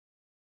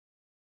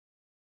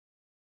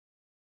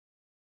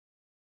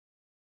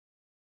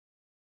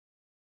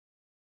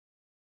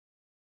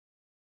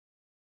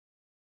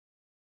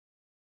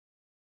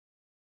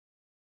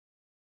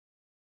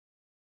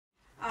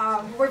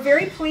We're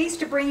very pleased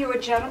to bring you a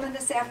gentleman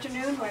this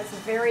afternoon who has a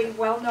very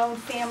well-known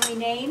family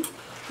name.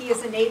 He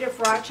is a native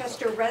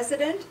Rochester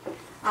resident,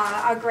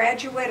 a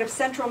graduate of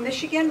Central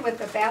Michigan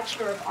with a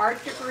Bachelor of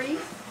Art degree,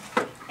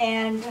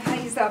 and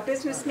he's a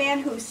businessman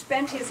who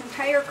spent his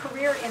entire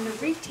career in the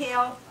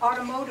retail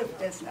automotive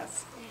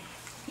business.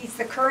 He's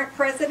the current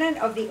president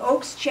of the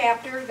Oaks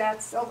chapter,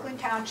 that's Oakland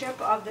Township,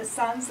 of the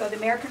Sons of the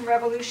American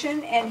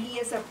Revolution, and he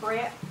is a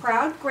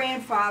proud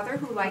grandfather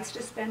who likes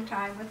to spend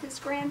time with his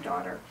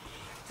granddaughter.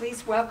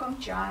 Please welcome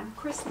John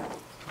Crissman.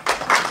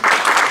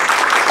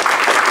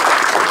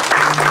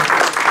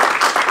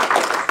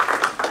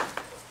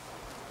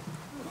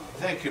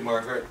 Thank you,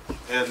 Margaret,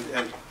 and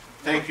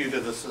thank you to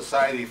the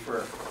Society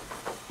for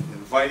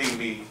inviting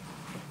me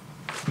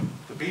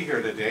to be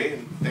here today,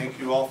 and thank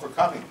you all for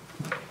coming.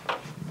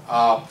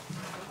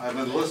 I'm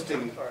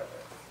enlisting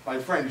my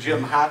friend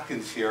Jim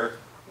Hopkins here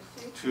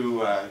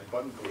to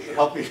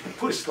help me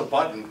push the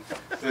button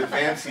to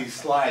advance these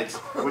slides.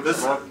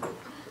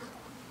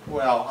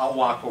 Well, I'll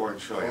walk over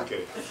and show you.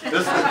 Okay.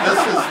 This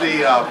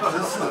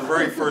is the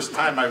very first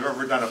time I've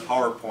ever done a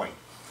PowerPoint,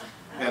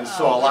 and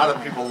so a lot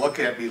of people look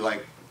at me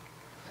like,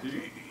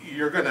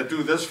 "You're going to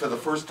do this for the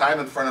first time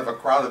in front of a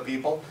crowd of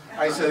people?"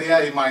 I said, "Yeah,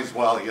 you might as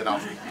well, you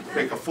know,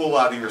 make a fool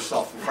out of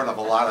yourself in front of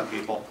a lot of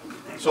people."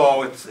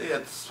 So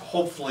it's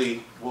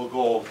hopefully will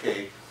go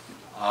okay.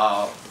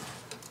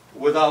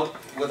 Without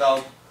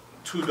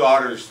two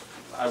daughters,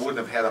 I wouldn't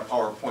have had a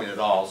PowerPoint at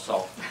all.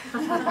 So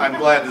I'm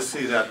glad to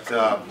see that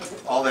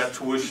all that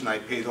tuition I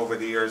paid over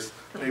the years,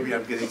 maybe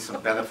I'm getting some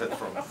benefit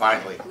from it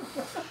finally.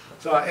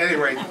 So at any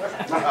rate,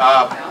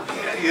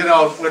 you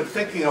know, when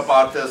thinking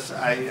about this,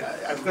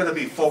 I'm going to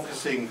be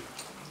focusing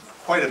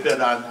quite a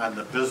bit on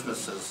the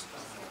businesses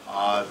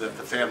that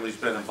the family's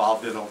been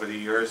involved in over the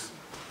years.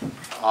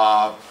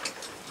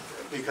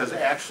 Because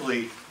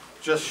actually,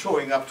 just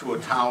showing up to a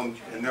town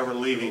and never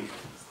leaving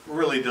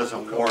really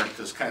doesn't warrant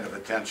this kind of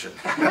attention.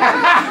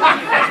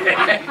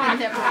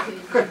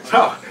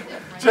 So,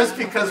 just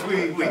because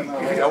we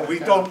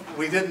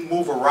didn't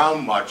move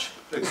around much,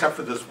 except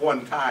for this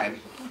one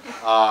time,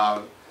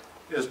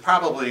 is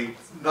probably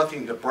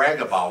nothing to brag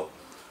about,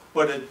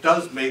 but it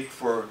does make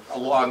for a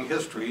long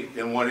history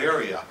in one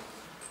area.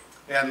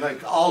 And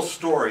like all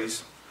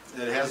stories,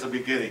 it has a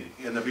beginning.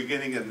 And the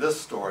beginning in this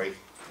story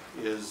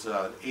is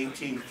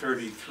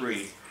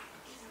 1833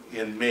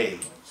 in May.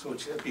 So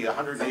it should be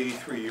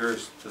 183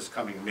 years this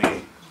coming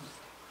May,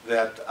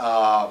 that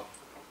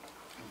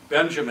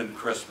Benjamin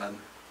Crissman,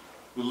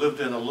 who lived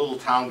in a little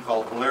town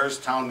called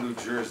Blairstown, New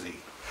Jersey,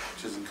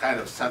 which is in kind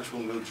of central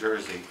New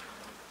Jersey,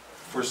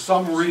 for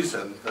some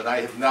reason that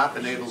I have not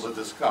been able to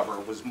discover,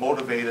 was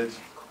motivated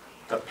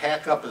to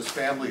pack up his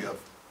family of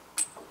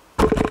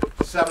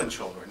 7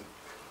 children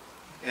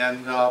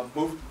and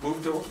move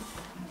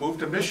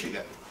to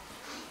Michigan.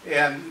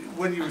 And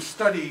when you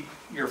study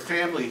your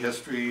family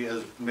history,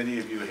 as many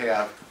of you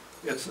have,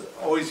 it's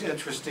always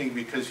interesting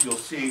because you'll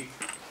see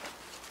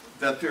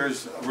that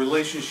there's a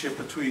relationship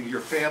between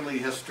your family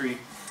history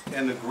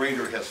and the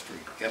greater history.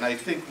 And I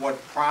think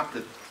what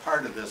prompted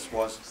part of this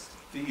was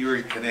the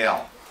Erie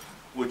Canal,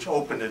 which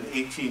opened in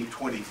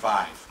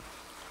 1825.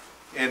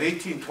 In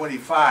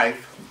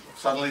 1825,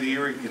 suddenly the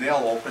Erie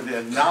Canal opened,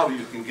 and now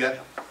you can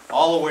get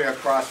all the way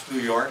across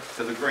New York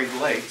to the Great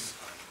Lakes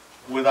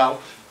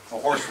without a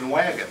horse and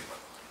wagon,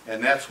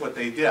 and that's what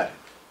they did.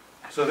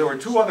 So there were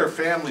 2 other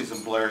families in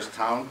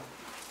Blairstown,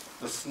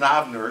 the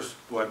Snobners,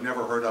 who I've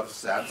never heard of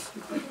since,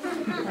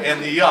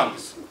 and the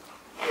Youngs.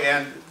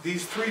 And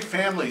these 3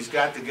 families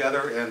got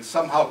together and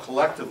somehow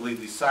collectively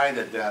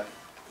decided that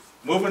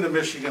moving to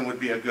Michigan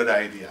would be a good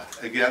idea.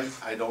 Again,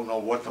 I don't know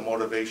what the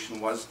motivation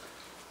was,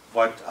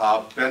 but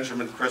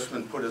Benjamin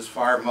Crissman put his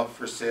farm up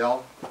for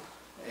sale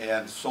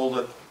and sold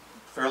it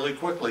fairly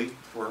quickly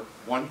for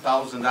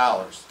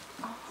 $1,000.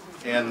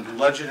 And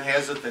legend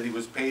has it that he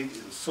was paid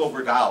in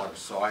silver dollars.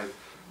 So I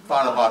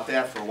thought about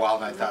that for a while,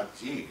 and I thought,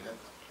 gee,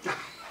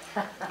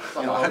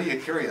 you know, how do you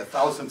carry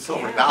 1,000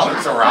 silver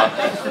dollars around?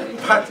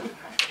 But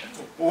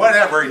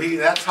whatever,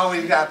 that's how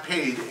he got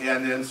paid.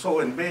 And so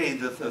in May,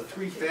 the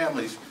 3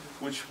 families,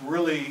 which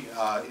really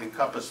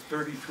encompassed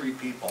 33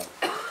 people,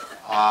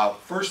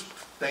 first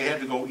they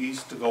had to go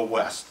east to go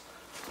west.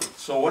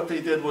 So what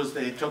they did was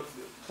they took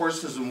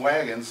horses and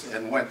wagons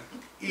and went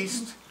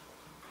east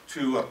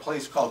to a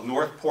place called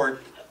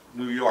Northport,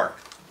 New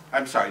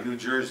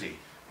Jersey,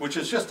 which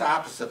is just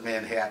opposite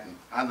Manhattan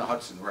on the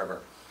Hudson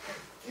River.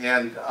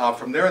 And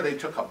from there they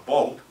took a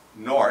boat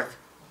north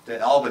to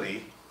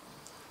Albany,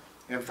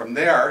 and from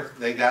there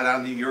they got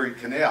on the Erie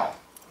Canal,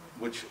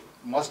 which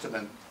must have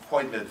been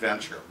quite an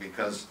adventure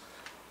because,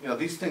 you know,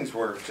 these things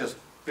were just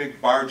big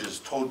barges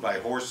towed by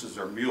horses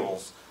or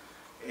mules,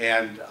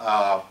 and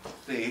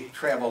they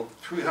traveled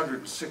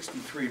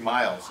 363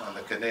 miles on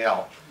the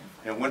canal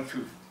and went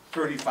through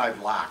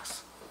 35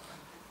 locks.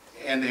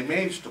 And they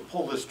managed to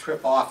pull this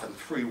trip off in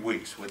 3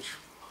 weeks, which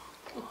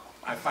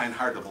I find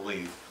hard to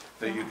believe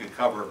that you could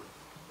cover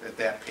at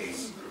that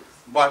pace.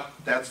 But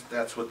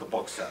that's what the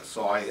book says,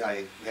 so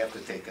I have to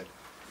take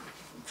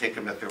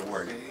them at their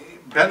word.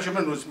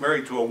 Benjamin was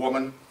married to a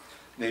woman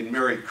named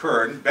Mary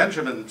Kern.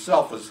 Benjamin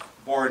himself was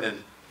born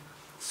in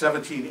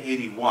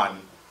 1781,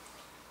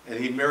 and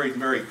he married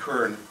Mary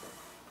Kern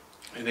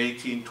in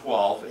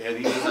 1812, and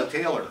he was a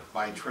tailor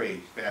by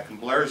trade back in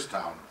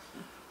Blairstown,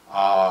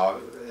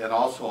 and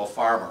also a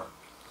farmer.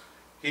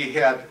 He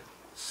had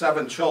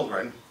 7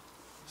 children,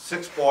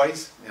 6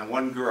 boys and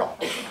 1 girl,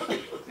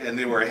 and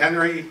they were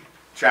Henry,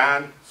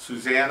 John,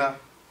 Susanna,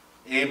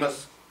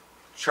 Amos,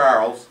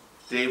 Charles,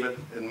 David,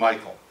 and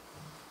Michael.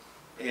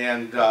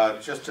 And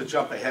just to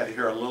jump ahead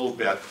here a little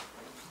bit,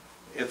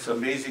 it's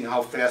amazing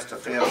how fast a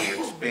family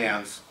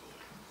expands.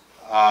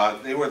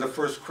 They were the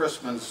first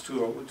Crissmans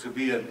to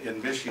be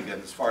in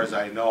Michigan, as far as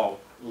I know,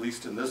 at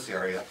least in this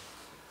area.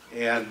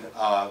 And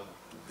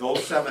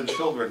those 7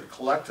 children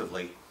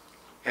collectively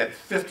had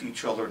 50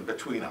 children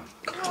between them.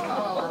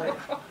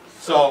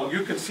 So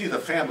you can see the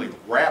family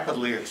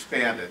rapidly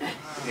expanded.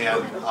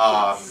 And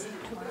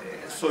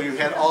so you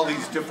had all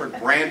these different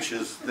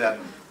branches that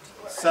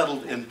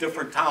settled in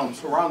different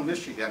towns around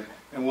Michigan,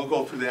 and we'll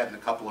go through that in a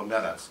couple of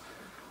minutes.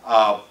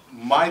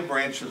 My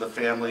branch of the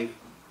family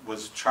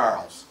was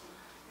Charles,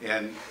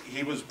 and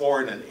he was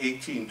born in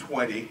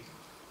 1820,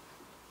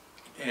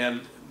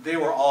 and they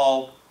were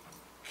all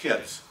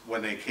kids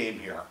when they came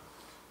here,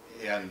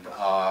 and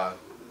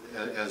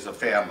as a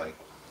family.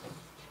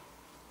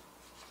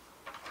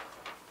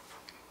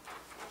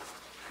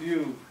 Can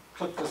you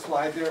click the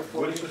slide there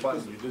for me? What is the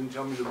button? You didn't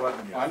tell me the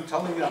button yet. I'm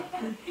telling you.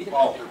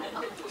 Oh.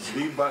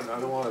 The button, I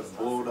don't want to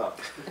blow it up.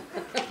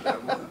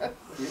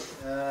 It's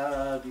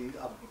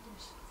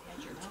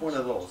one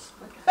of those.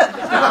 The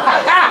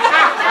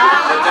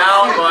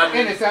down button.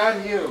 And it's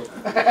on you.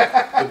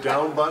 The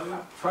down button?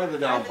 Try the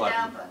down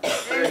button.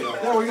 There you go.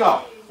 There we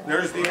go.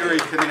 There's the Erie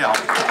Canal.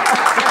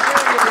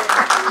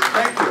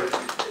 Thank you.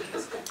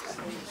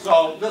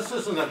 So this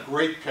isn't a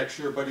great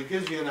picture, but it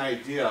gives you an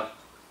idea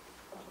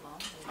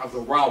of the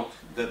route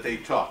that they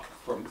took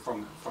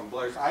from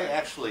Blair's. I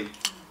actually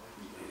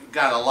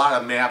got a lot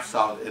of maps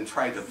out and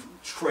tried to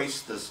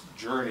trace this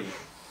journey.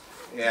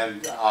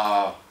 And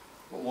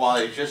while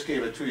I just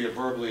gave it to you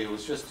verbally, it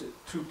was just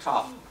too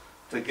tough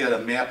to get a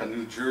map of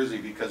New Jersey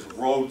because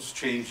roads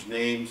change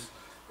names,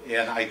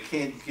 and I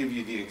can't give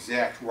you the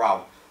exact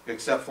route,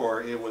 except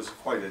for it was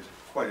quite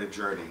a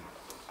journey.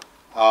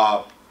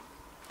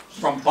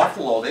 From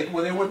Buffalo,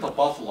 when they went to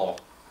Buffalo,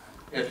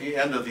 at the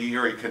end of the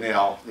Erie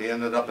Canal, they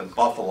ended up in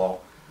Buffalo,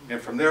 and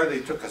from there they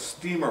took a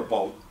steamer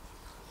boat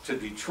to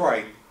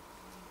Detroit.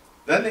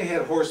 Then they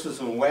had horses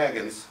and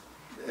wagons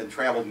and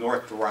traveled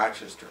north to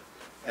Rochester.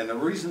 And the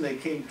reason they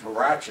came to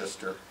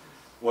Rochester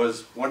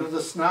was one of the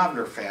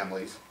Snobner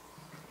families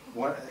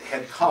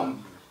had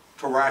come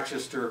to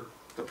Rochester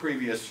the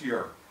previous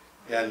year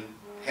and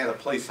had a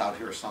place out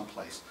here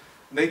someplace.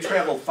 And they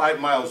traveled 5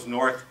 miles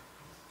north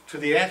to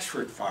the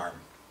Axford farm.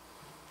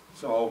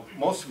 So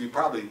most of you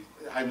probably,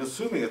 I'm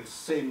assuming it's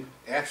the same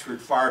Axford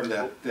farm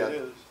that It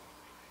is.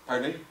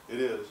 Pardon me? It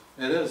is.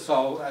 It is.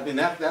 So, I mean,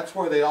 that's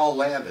where they all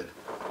landed,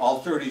 all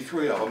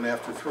 33 of them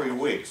after 3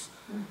 weeks.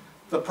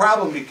 The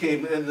problem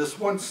became, and this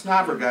one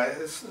Snobber guy,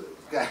 this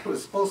guy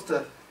was supposed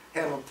to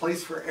have a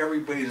place for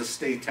everybody to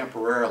stay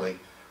temporarily.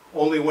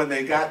 Only when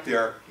they got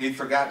there, he'd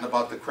forgotten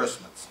about the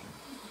Crissmans.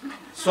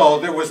 So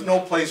there was no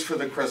place for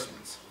the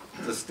Crissmans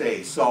to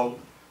stay. So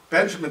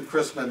Benjamin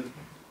Crissman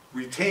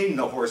retained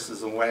the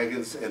horses and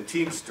wagons and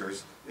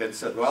teamsters and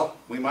said, well,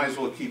 we might as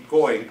well keep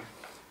going.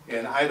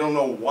 And I don't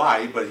know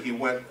why, but he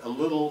went a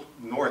little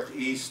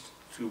northeast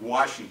to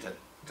Washington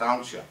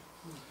Township.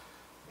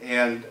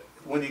 And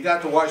when he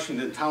got to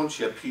Washington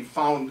Township, he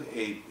found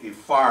a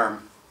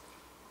farm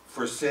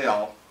for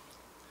sale.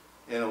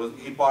 And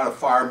he bought a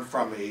farm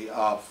from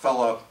a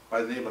fellow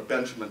by the name of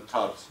Benjamin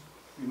Tubbs.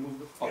 You move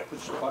the,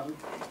 push the button.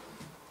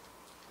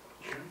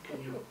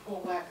 Can you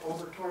pull that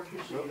over towards you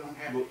so you don't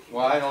have to?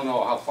 Well, I don't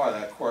know how far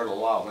that cord will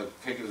allow, but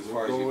take it as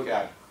far as you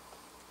can.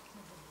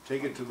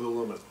 Take it to the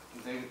limit.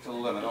 Take it to the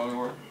limit.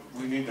 Oh,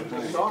 we need to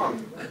move.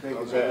 Song.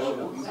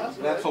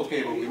 That's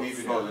okay, but we need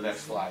to go to the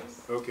next slide.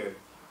 Okay.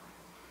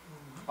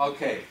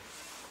 Okay.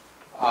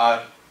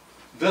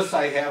 This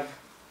I have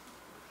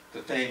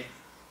to thank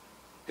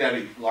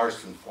Debbie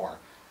Larson for,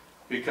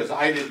 because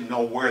I didn't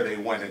know where they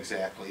went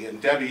exactly.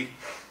 And Debbie,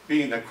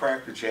 being the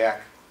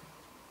crackerjack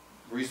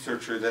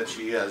researcher that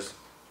she is,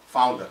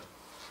 found it.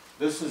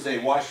 This is a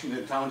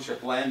Washington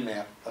Township land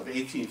map of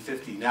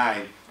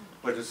 1859,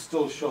 but it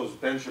still shows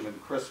Benjamin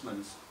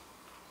Crissman's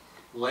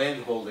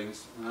land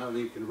holdings. I don't know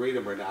if you can read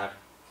them or not,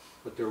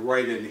 but they're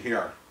right in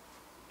here.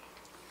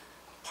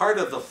 Part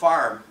of the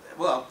farm,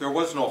 well, there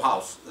was no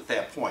house at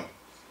that point,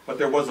 but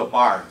there was a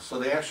barn. So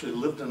they actually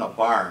lived in a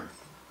barn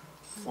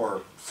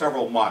for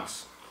several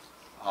months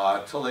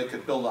till they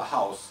could build a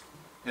house.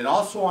 And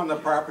also on the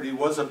property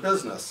was a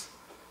business.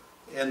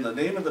 And the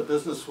name of the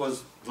business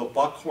was the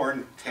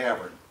Buckhorn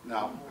Tavern.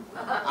 Now,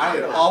 I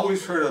had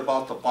always heard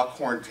about the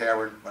Buckhorn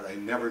Tavern, but I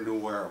never knew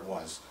where it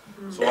was.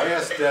 So I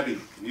asked Debbie,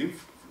 can you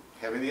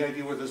have any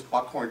idea where this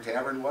Buckhorn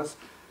Tavern was?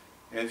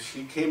 And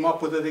she came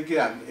up with it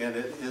again, and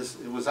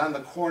it was on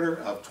the corner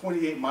of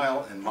 28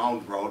 Mile and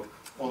Mound Road,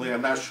 only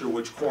I'm not sure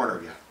which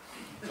corner yet.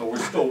 So we're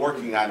still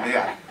working on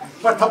that.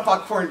 But the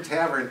Buckhorn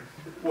Tavern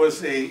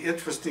was a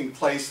interesting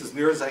place. As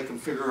near as I can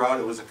figure out,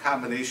 it was a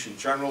combination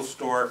general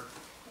store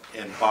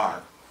and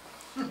bar.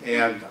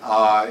 And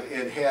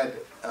it had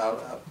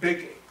a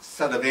big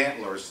set of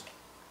antlers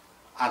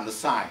on the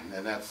sign,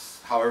 and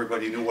that's how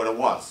everybody knew what it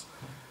was.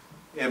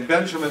 And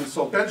Benjamin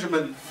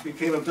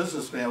became a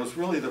businessman. It was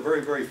really the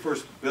very, very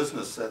first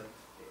business that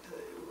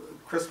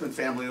Crissman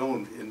family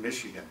owned in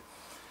Michigan.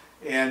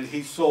 And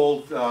he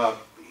sold,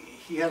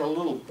 he had a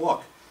little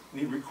book, and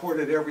he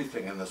recorded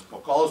everything in this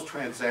book, all his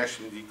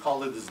transactions. He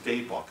called it his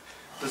day book.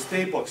 This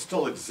day book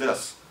still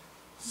exists.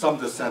 Some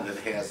descendant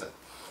has it.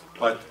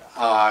 But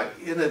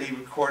in it he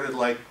recorded,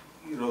 like,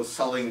 you know,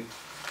 selling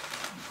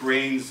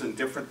grains and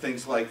different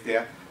things like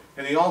that.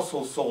 And he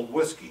also sold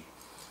whiskey.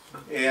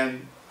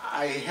 And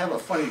I have a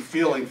funny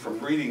feeling from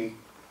reading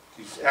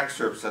these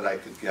excerpts that I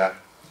could get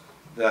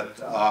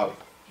that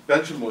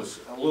Benjamin was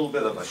a little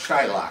bit of a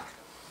Shylock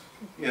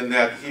in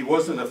that he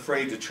wasn't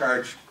afraid to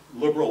charge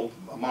liberal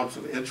amounts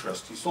of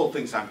interest. He sold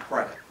things on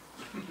credit.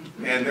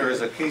 And there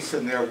is a case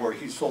in there where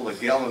he sold a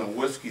gallon of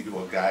whiskey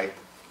to a guy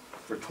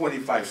for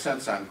 25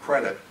 cents on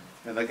credit,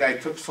 and the guy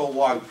took so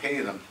long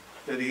paying him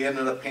that he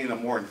ended up paying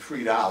him more than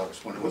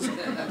 $3 when it was.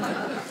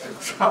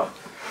 So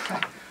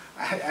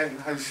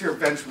I'm sure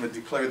Benjamin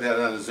declared that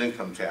on his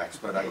income tax,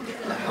 but I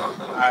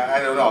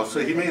don't know.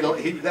 So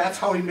that's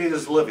how he made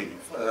his living: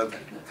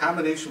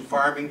 combination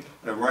farming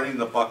and running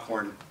the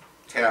Buckhorn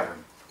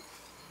Tavern.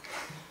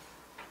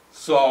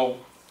 So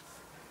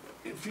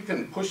if you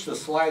can push the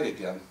slide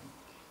again,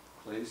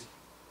 please.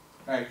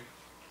 All right,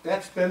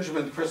 that's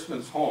Benjamin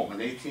Crissman's home in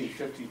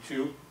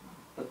 1852,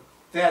 but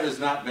that is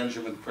not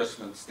Benjamin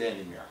Crissman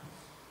standing there.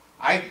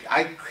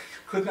 I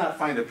could not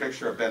find a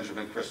picture of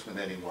Benjamin Crissman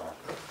anywhere.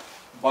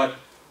 But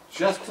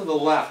just to the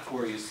left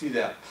where you see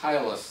that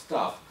pile of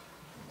stuff,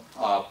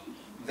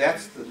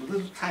 that's the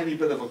little tiny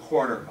bit of a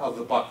corner of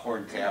the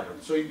Buckhorn Tavern.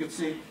 So you can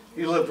see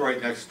he lived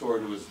right next door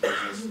to his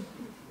business.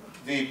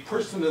 The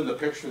person in the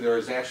picture there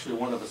is actually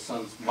one of his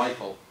sons,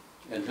 Michael,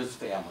 and his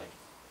family.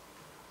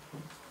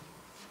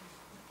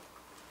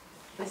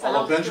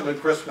 Although Benjamin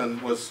Crissman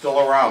was still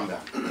around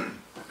then.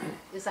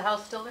 Is the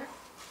house still there?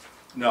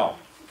 No,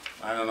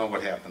 I don't know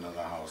what happened to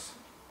the house.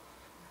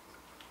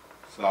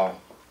 So,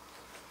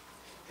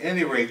 at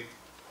any rate,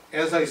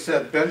 as I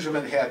said,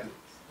 Benjamin had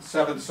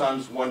 7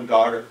 sons, 1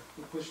 daughter.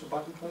 Can you push the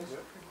button, please?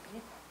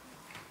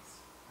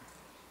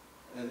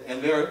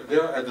 And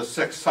there are the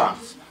 6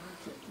 sons.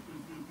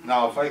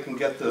 Now, if I can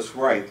get this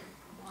right,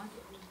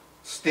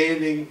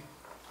 standing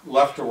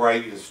left to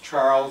right is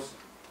Charles,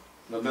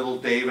 in the middle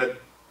David,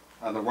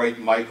 on the right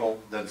Michael,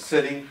 then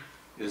sitting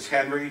is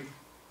Henry,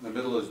 in the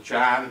middle is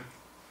John,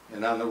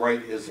 and on the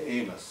right is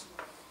Amos.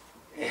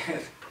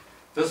 And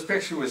this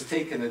picture was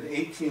taken in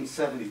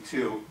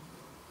 1872.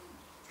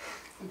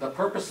 The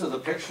purpose of the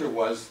picture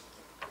was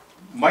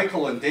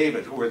Michael and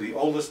David, who were the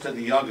oldest and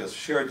the youngest,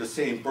 shared the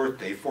same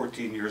birthday,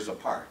 14 years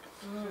apart.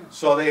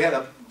 So they had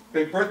a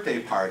big birthday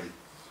party.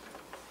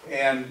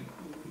 And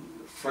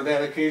for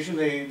that occasion,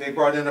 they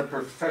brought in a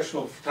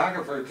professional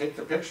photographer to take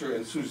the picture,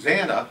 and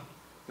Susanna,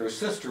 their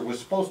sister, was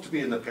supposed to be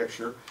in the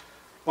picture,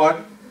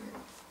 but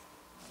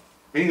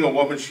being a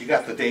woman, she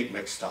got the date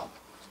mixed up.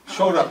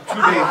 Showed up 2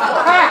 days.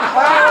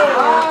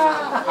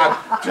 I'm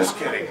just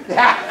kidding.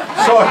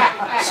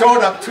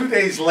 Showed up 2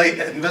 days late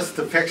and missed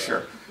the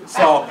picture.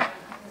 So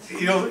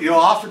you'll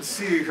often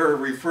see her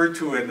referred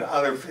to in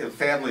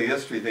family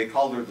history. They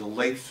called her the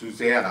late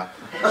Susanna.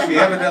 She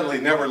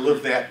evidently never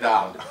lived that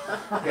down.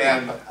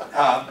 And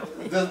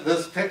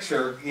this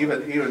picture,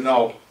 even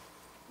though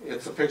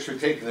it's a picture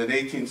taken in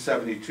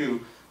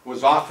 1872,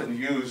 was often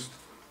used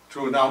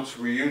to announce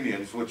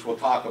reunions, which we'll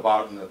talk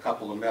about in a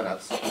couple of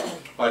minutes.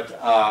 But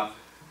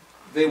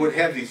they would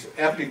have these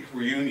epic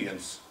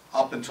reunions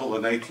up until the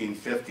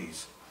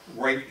 1950s,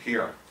 right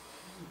here.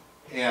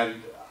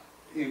 And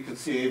you can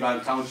see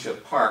Avon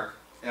Township Park.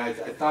 And I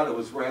thought it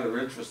was rather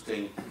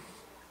interesting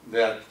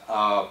that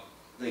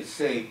they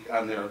say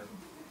on there,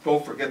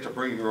 don't forget to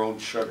bring your own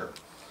sugar.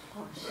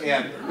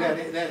 And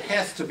that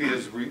has to be,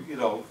 as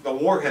the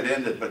war had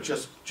ended, but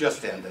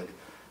just ended.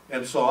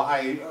 And so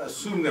I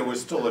assume there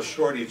was still a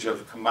shortage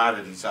of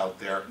commodities out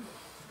there.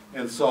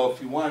 And so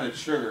if you wanted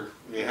sugar,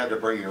 you had to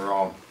bring your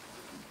own.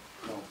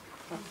 So,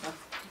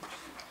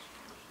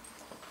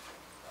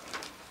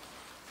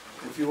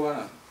 if you want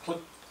to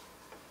click.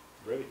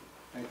 Ready.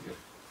 Thank you.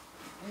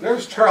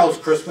 There's Charles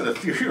Crissman a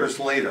few years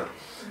later.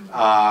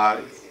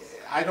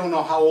 I don't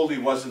know how old he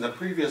was in the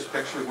previous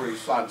picture where you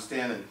saw him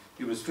standing.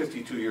 He was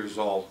 52 years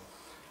old.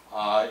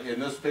 In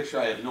this picture,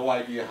 I have no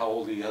idea how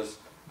old he is.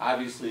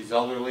 Obviously, he's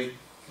elderly.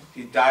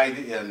 He died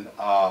in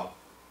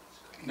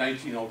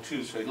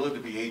 1902, so he lived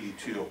to be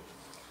 82.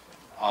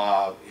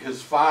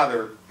 His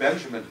father,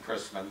 Benjamin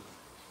Crissman,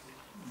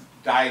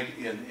 died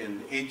in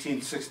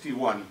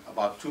 1861,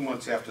 about 2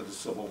 months after the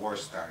Civil War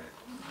started.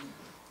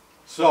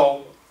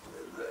 So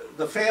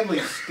the family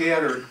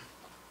scattered,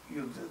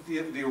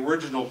 the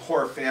original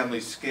core family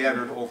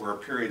scattered over a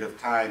period of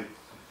time,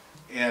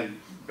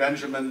 and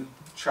Benjamin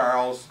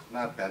Charles,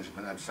 not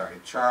Benjamin, I'm sorry,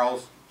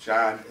 Charles,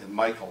 John, and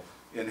Michael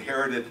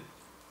inherited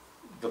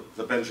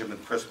the Benjamin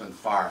Crissman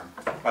farm.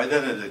 By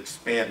then it had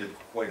expanded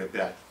quite a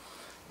bit.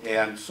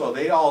 And so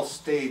they all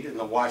stayed in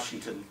the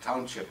Washington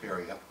Township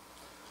area.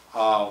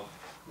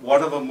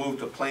 One of them moved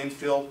to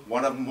Plainfield,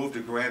 one of them moved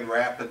to Grand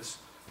Rapids,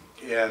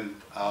 and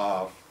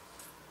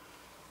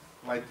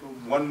like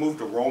one moved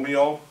to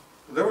Romeo.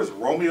 There was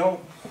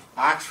Romeo,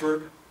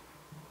 Oxford,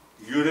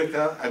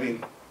 Utica. I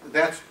mean,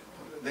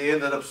 they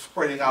ended up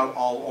spreading out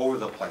all over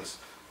the place.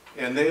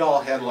 And they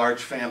all had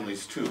large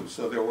families too,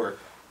 so there were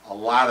a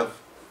lot of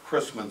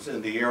Crissmans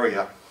in the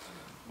area.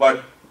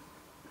 But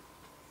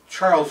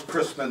Charles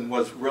Crissman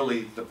was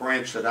really the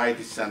branch that I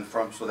descend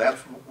from, so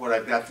that's what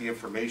I've got the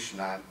information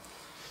on.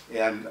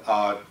 And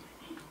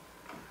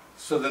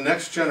so the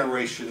next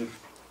generation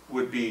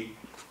would be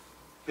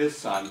his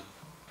son,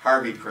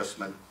 Harvey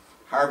Crissman.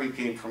 Harvey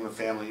came from a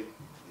family,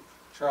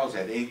 Charles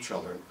had 8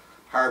 children,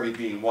 Harvey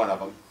being one of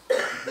them.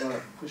 You want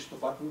to push the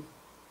button,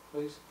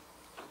 please?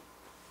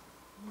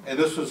 And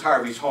this was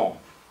Harvey's home.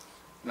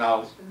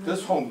 Now,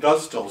 this home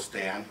does still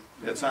stand.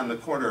 It's on the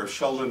corner of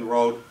Sheldon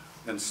Road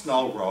and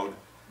Snell Road.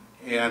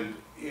 And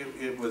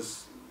it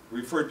was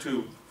referred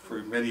to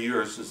for many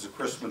years as the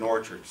Crissman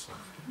Orchards.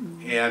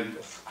 And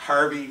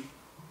Harvey,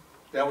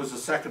 that was the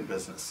second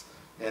business.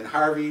 And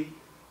Harvey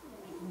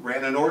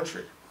ran an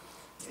orchard.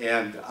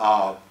 And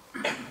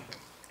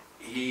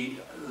the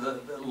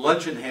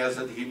legend has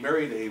it, he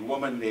married a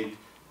woman named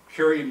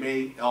Carrie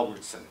Mae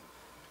Albertson.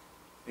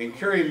 And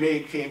Carrie Mae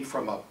came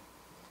from a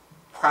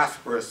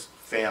prosperous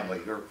family.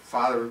 Her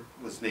father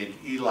was named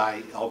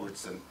Eli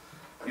Albertson.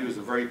 He was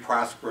a very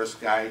prosperous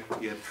guy.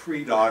 He had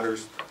 3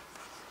 daughters.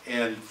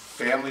 And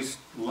family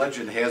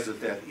legend has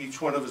it that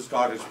each one of his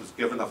daughters was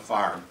given a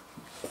farm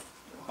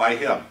by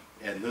him.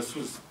 And this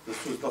was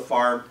the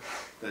farm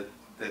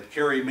that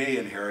Carrie Mae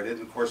inherited,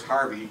 and of course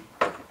Harvey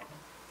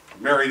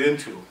married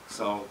into.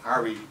 So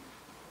Harvey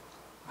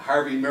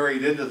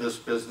married into this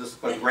business,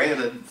 but ran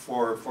it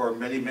for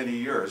many, many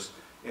years.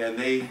 And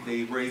they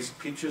raised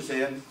peaches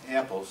and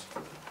apples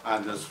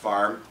on this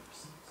farm,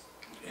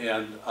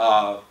 and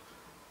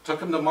took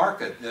them to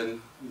market.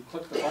 And you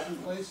click the button,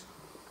 please.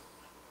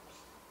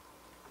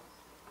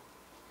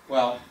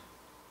 Well,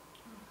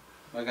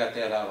 I got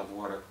that out of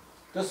order.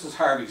 This is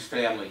Harvey's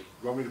family.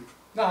 You want me to?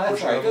 No, that's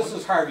Push right. another This one?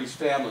 is Harvey's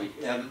family,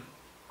 and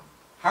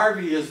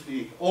Harvey is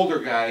the older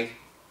guy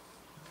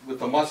with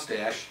the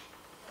mustache.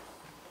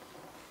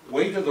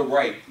 Way to the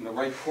right, in the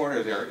right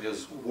corner there,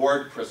 is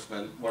Ward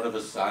Crissman, one of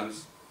his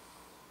sons.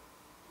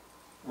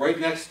 Right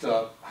next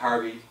to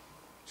Harvey,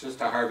 just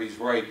to Harvey's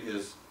right,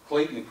 is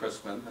Clayton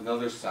Crissman,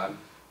 another son.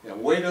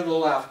 And way to the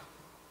left,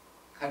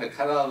 kind of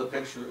cut out of the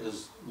picture,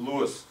 is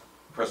Lewis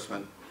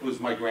Crissman, who was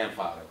my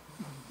grandfather.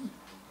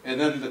 And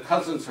then the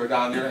cousins are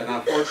down there, and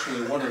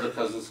unfortunately one of the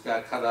cousins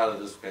got cut out of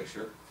this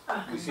picture.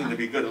 We seem to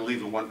be good at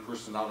leaving one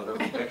person out of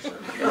every picture.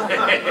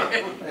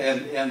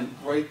 And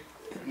right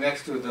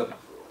next to the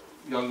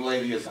young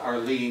lady is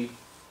Arlene,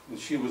 and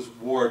she was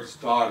Ward's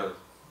daughter.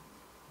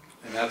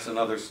 And that's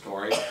another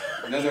story.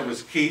 And then there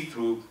was Keith,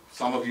 who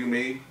some of you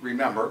may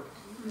remember,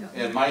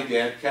 and my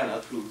dad,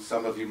 Kenneth, who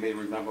some of you may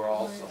remember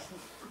also.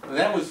 And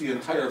that was the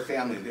entire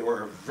family. They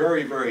were a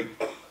very, very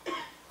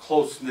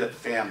close-knit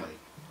family.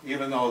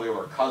 Even though they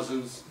were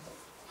cousins,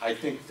 I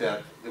think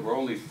that there were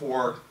only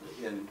 4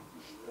 in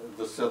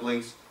the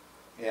siblings,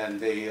 and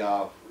they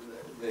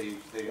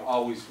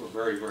always were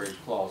very, very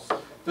close.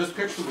 This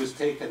picture was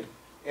taken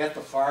at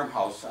the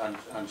farmhouse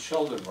on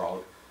Sheldon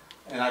Road,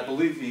 and I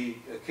believe the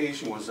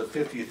occasion was the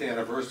 50th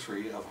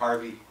anniversary of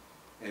Harvey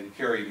and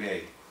Carrie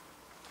Mae.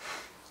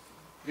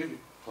 You can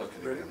click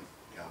it again.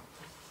 Yeah.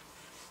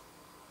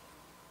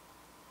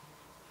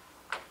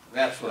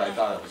 That's what I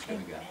thought I was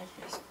going to get.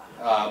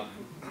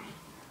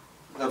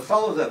 The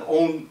fellow that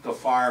owned the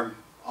farm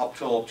up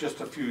till just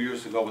a few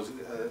years ago was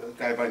a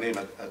guy by the name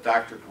of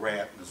Dr.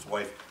 Grant and his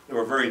wife. They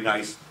were very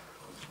nice.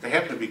 They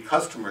happened to be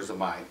customers of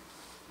mine.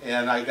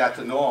 And I got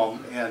to know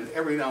them, and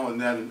every now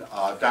and then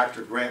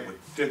Dr. Grant would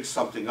dig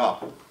something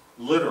up,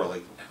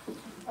 literally,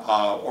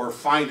 or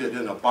find it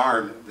in a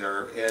barn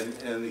there,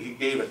 and he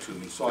gave it to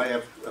me. So I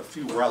have a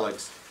few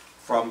relics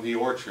from the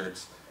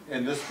orchards,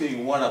 and this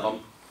being one of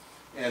them.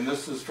 And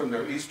this is from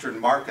their Eastern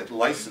Market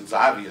license,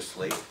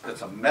 obviously.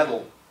 It's a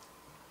metal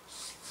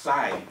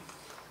sign,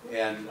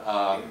 and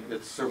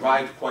it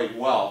survived quite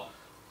well.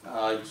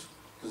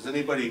 Does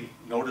anybody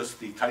notice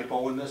the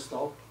typo in this,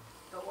 though?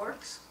 The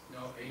Orcs?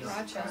 No,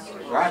 Rochester.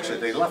 Rochester,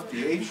 they left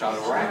the H out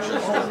of Rochester.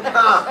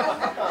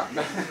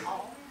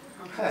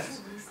 At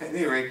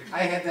any rate, I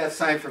had that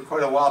sign for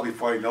quite a while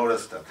before I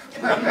noticed it.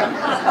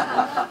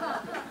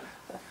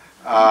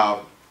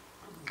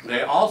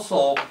 They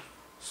also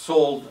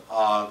sold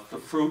the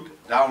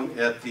fruit down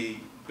at the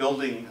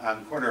building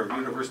on the corner of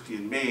University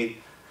and Main.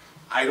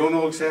 I don't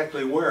know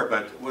exactly where,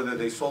 but whether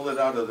they sold it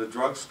out of the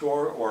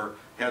drugstore or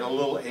had a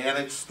little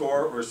annex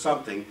store or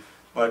something.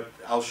 But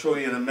I'll show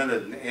you in a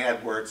minute an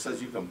ad where it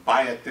says you can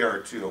buy it there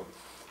too,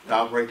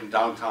 right in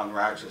downtown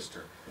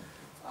Rochester.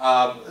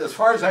 As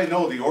far as I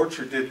know, the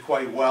orchard did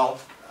quite well.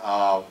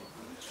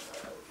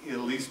 at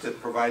least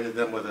it provided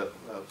them with a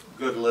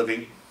good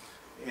living.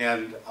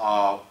 And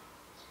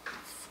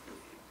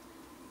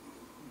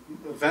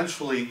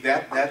eventually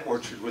that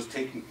orchard was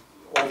taken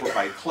over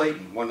by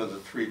Clayton, one of the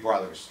three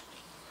brothers,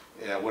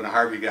 when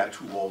Harvey got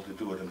too old to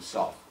do it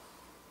himself.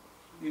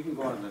 You can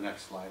go on to the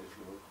next slide if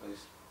you would,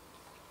 please.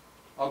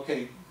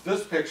 Okay,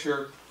 this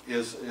picture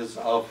is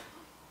of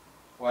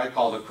what I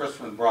call the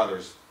Crissman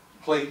brothers,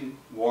 Clayton,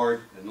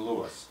 Ward, and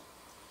Lewis.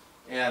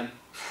 And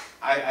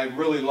I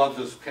really love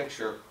this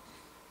picture.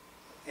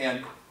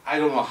 And I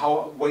don't know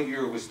what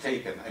year it was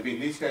taken. I mean,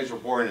 these guys were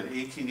born in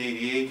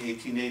 1888,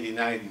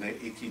 1889, and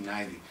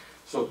 1890.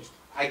 So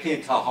I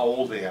can't tell how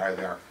old they are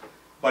there.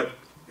 But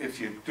if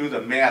you do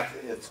the math,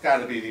 it's got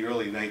to be the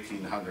early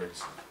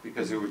 1900s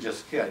because they were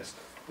just kids.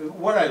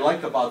 What I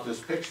like about this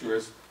picture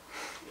is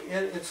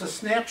it's a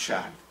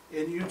snapshot,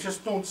 and you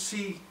just don't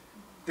see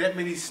that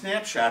many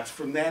snapshots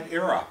from that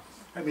era.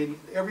 I mean,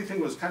 everything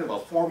was kind of a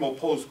formal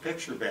posed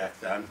picture back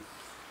then.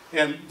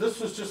 And this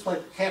was just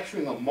like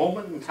capturing a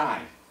moment in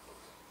time.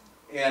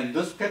 And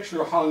this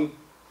picture hung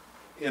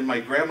in my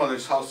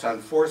grandmother's house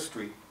on 4th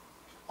Street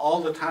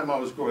all the time I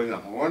was growing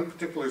up, in one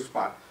particular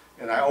spot.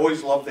 And I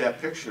always loved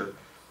that picture.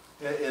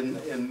 In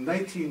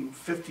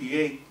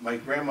 1958, my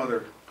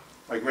grandfather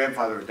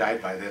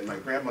died by then. My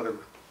grandmother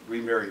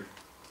remarried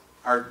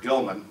Art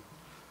Dillman,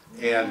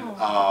 and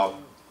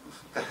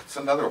that's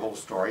another whole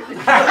story. And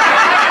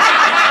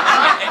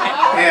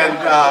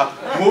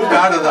moved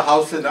out of the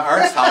house into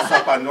Art's house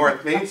up on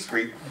North Main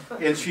Street,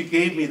 and she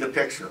gave me the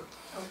picture.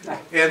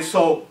 And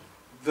so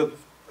a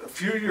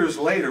few years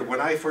later,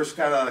 when I first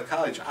got out of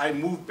college, I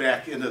moved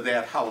back into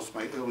that house.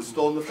 It was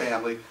still in the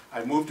family.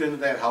 I moved into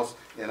that house,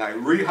 and I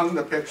rehung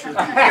the picture in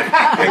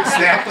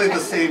exactly the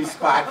same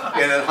spot,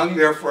 and it hung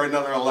there for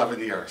another 11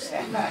 years.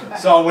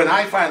 So when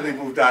I finally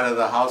moved out of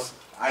the house,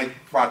 I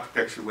brought the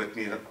picture with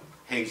me, and it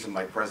hangs in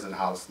my present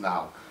house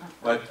now.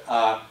 But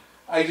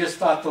I just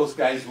thought those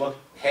guys looked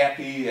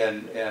happy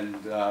and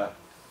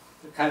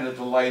kind of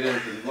delighted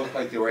and looked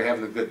like they were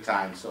having a good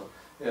time. So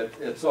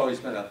it's always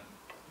been a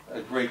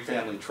great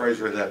family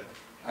treasure that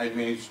I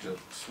managed to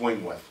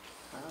swing with.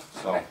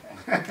 So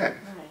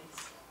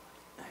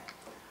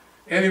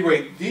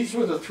anyway, these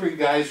were the three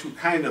guys who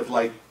kind of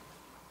like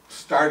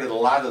started a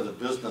lot of the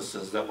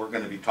businesses that we're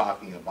going to be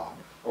talking about,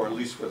 or at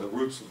least were the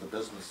roots of the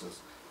businesses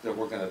that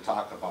we're going to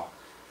talk about.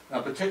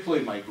 Now,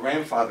 particularly my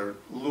grandfather,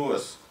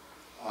 Lewis,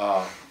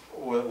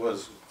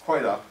 was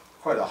quite a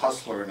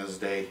hustler in his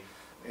day,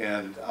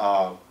 and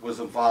was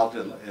involved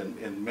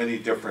in many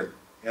different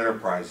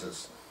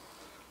enterprises.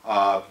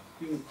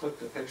 You can click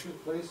the picture,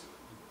 please.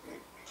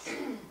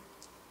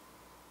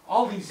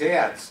 All these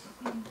ads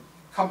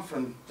come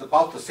from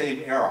about the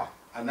same era.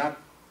 I'm not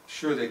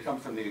sure they come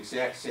from the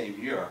exact same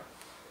year,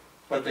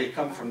 but they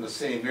come from the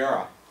same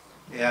era.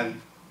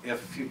 And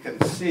if you can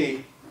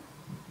see,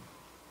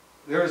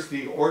 there's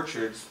the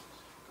orchards,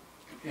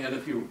 and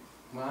if you,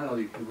 well, I don't know,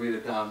 you can read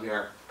it down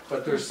there,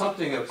 but there's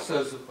something that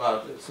says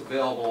about it's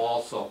available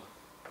also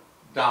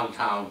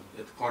downtown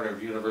at the corner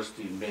of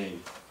University and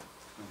Main.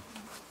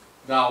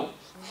 Now,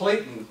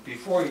 Clayton,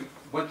 before he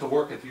went to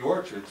work at the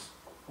orchards,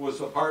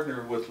 was a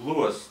partner with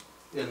Lewis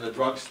in the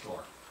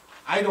drugstore.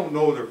 I don't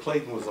know whether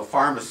Clayton was a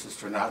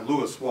pharmacist or not.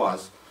 Lewis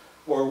was,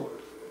 or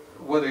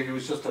whether he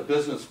was just a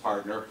business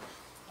partner.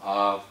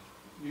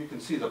 You can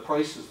see the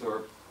prices, they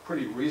were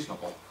pretty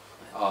reasonable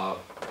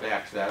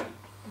back then.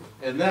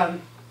 And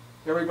then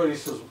everybody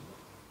says,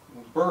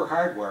 Burr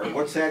Hardware,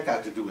 what's that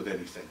got to do with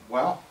anything?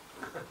 Well,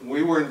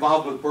 we were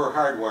involved with Burr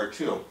Hardware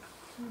too.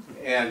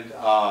 And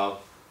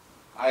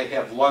I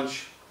have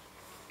lunch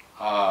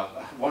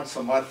once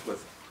a month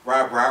with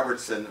Rob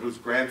Robertson, whose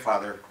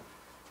grandfather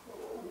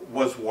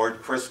was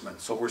Ward Crissman,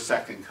 so we're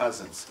second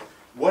cousins.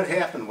 What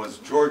happened was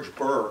George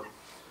Burr,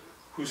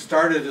 who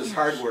started his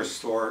hardware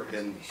store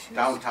in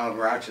downtown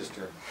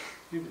Rochester,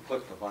 you can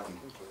click the button,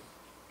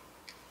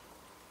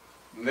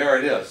 and there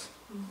it is,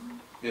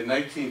 in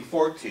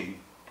 1914,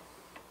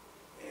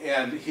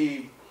 and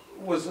he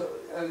was,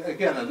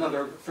 again,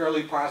 another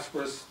fairly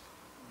prosperous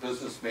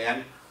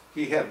businessman.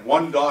 He had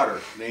one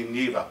daughter named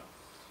Neva,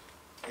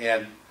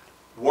 and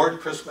Ward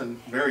Crissman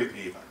married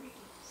Neva,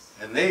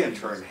 and they in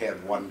turn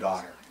had one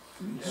daughter.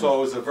 So it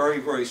was a very,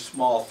 very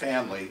small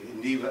family.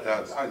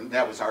 Neva,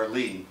 that was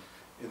Arlene,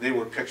 and they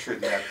were pictured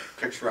in that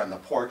picture on the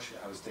porch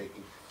I was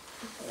taking.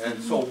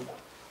 And so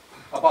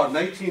about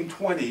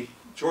 1920,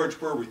 George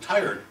Burr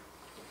retired,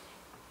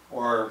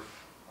 or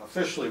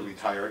officially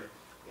retired,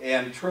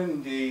 and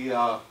turned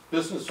the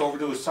business over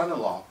to his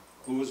son-in-law,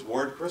 who was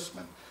Ward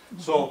Crissman.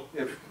 So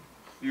if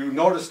you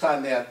noticed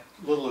on that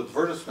little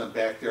advertisement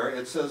back there,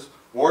 it says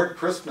Ward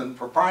Crissman,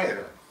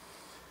 proprietor.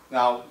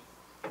 Now,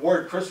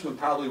 Ward Crissman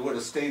probably would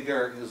have stayed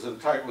there his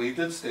entire, well, he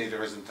did stay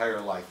there his entire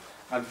life.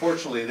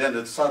 Unfortunately, it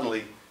ended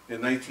suddenly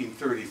in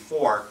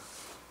 1934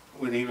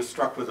 when he was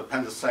struck with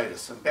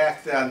appendicitis. And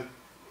back then,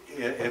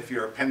 if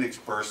your appendix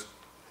burst,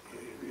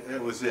 it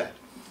was it.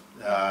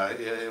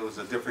 It was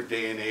a different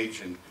day and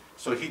age, and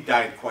so he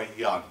died quite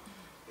young.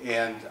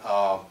 And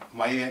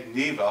my Aunt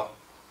Neva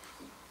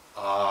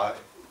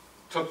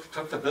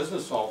took the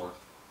business over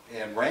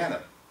and ran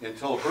it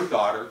until her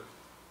daughter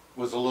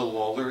was a little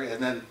older,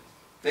 and then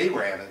they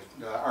ran it,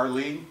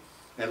 Arlene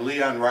and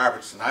Leon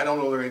Robertson. I don't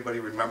know if anybody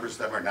remembers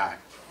them or not.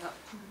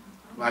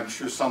 I'm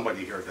sure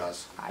somebody here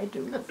does. I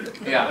do.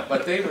 Yeah,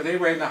 but they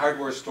ran the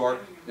hardware store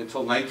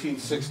until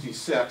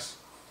 1966,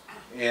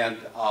 and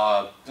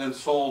then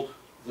sold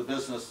the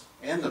business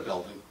and the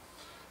building,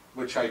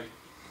 which I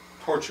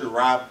torture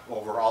Rob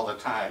over all the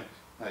time.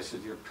 And I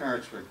said, your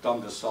parents were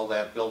dumb to sell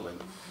that building,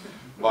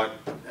 but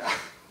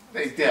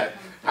they did.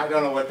 I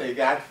don't know what they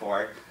got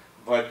for it,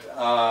 but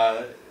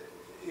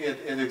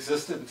it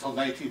existed until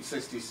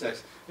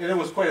 1966, and it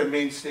was quite a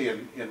mainstay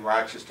in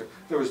Rochester.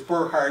 There was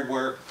Burr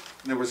Hardware,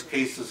 and there was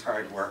Case's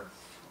Hardware,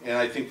 and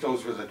I think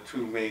those were the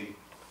two main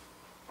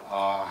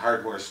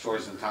hardware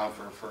stores in town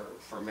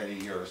for many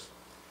years.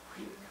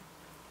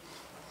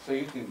 So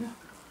you can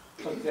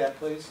click that,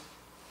 please.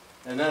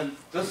 And then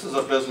this is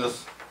a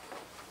business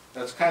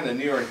that's kind of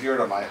near and dear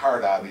to my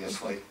heart,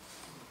 obviously,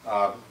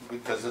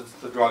 because it's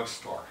the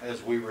drugstore,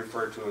 as we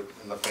refer to it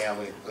in the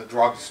family, the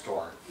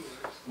drugstore.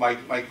 My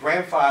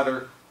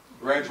grandfather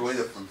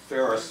graduated from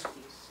Ferris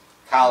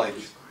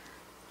College,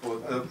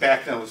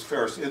 back then it was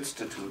Ferris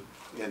Institute,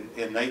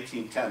 in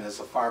 1910 as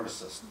a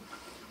pharmacist.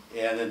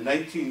 And in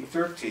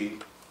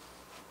 1913,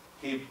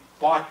 he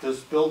bought this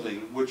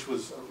building, which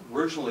was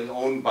originally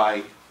owned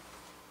by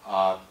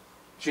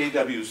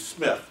J.W.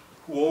 Smith,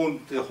 who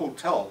owned the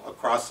hotel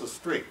across the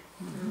street.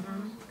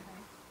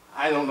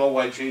 I don't know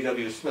why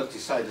J.W. Smith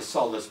decided to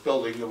sell this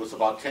building. It was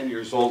about 10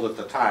 years old at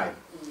the time.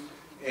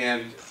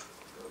 And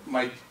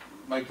my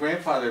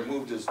grandfather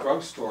moved his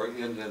drugstore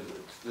into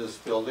this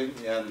building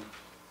and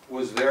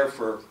was there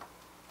for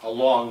a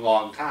long,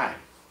 long time,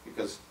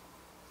 because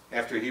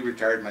after he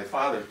retired, my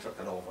father took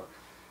it over.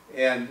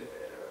 And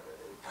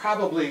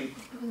probably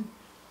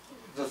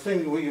the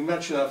thing when you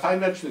mention, if I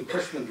mention the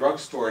Crissman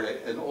drugstore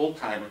to an old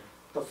timer,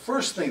 the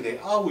first thing they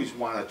always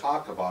want to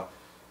talk about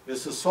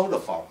is the soda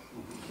fountain.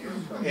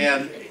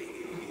 And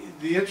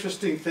the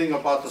interesting thing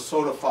about the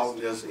soda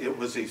fountain is it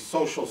was a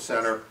social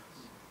center,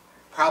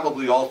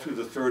 probably all through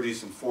the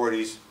 30s and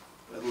 40s,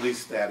 at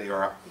least that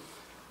era.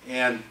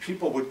 And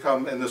people would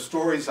come, and the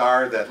stories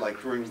are that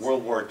like during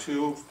World War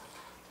II,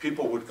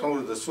 people would come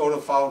to the soda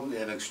fountain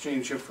and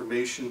exchange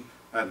information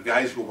on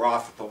guys who were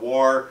off at the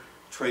war,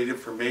 trade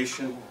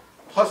information.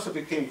 Plus it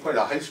became quite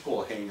a high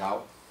school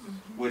hangout,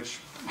 which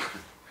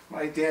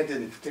my dad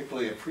didn't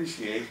particularly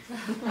appreciate,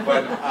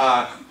 but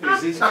it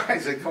was these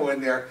guys that go in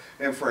there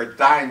and for a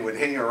dime would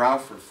hang around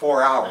for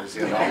 4 hours,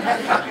 you know.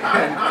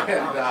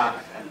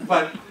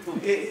 But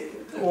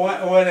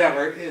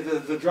whatever,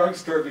 the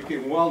drugstore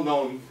became well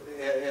known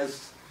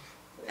as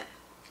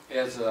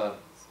a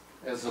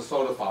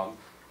soda fountain.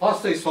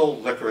 Plus they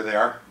sold liquor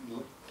there,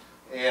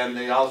 and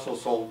they also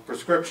sold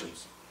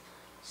prescriptions.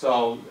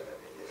 So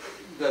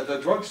the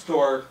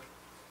drugstore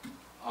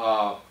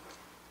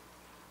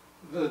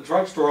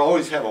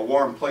always had a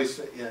warm place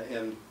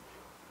in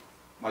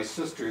my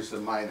sister's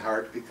and mine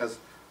heart, because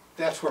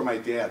that's where my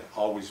dad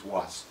always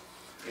was,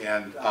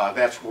 and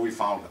that's where we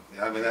found him.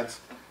 I mean,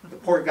 the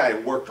poor guy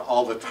worked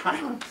all the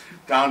time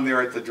down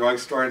there at the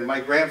drugstore, and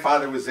my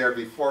grandfather was there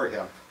before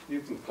him.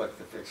 You can click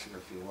the picture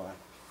if you want.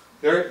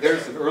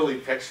 There's an early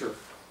picture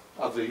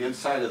of the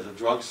inside of the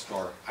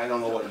drugstore. I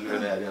don't know what year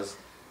that is.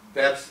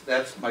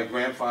 That's my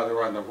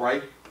grandfather on the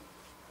right,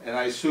 and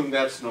I assume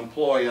that's an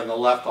employee on the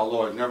left,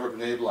 although I've never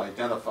been able to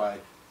identify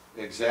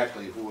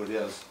exactly who it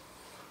is.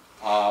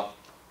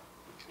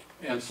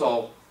 And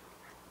so,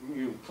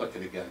 you can click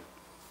it again.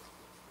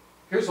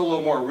 Here's a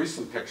little more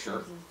recent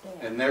picture,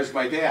 and there's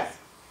my dad.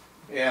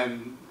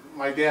 And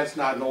my dad's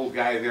not an old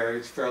guy there,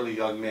 he's a fairly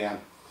young man.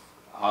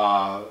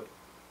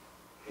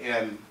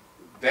 And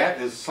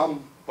that is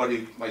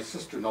somebody, my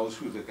sister knows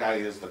who the guy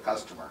is, the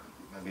customer.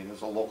 I mean,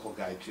 it's a local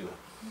guy too.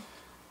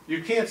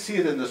 You can't see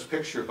it in this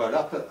picture, but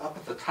up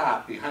at the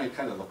top, behind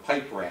kind of the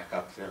pipe rack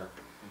up there,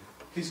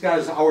 he's got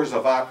his hours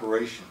of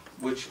operation,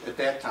 which at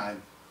that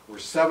time were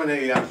 7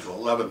 a.m. to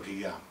 11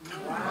 p.m.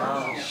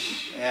 Wow.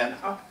 And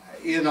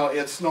you know,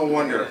 it's no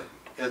wonder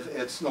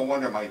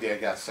my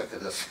dad got sick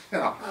of this, you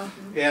know.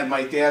 And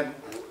my dad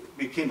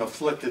became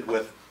afflicted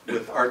with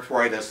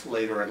arthritis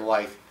later in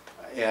life,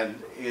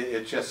 and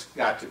it just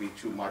got to be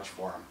too much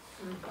for him.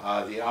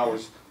 The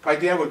hours, my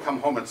dad would come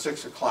home at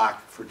 6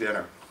 o'clock for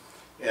dinner.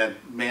 And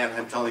man,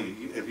 I'm telling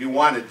you, if you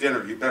wanted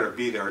dinner, you better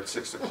be there at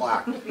 6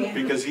 o'clock,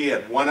 because he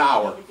had 1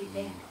 hour.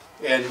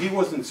 And he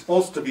wasn't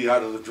supposed to be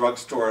out of the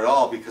drugstore at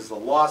all, because the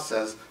law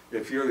says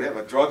if you have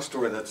a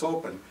drugstore that's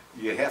open,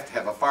 you have to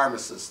have a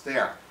pharmacist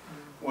there.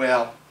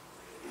 Well,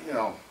 you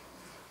know,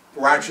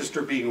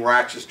 Rochester being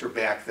Rochester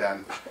back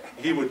then,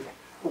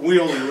 we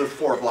only lived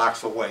 4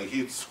 blocks away.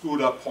 He'd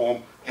scoot up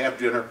home, have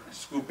dinner,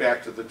 scoot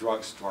back to the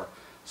drugstore.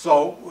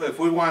 So if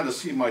we wanted to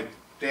see my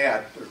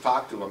dad or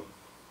talk to him,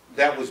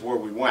 that was where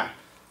we went.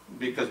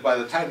 Because by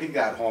the time he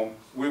got home,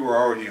 we were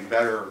already in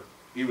bed, or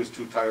he was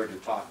too tired to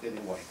talk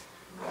anyway.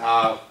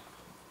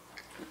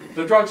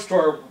 The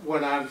drugstore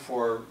went on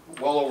for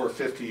well over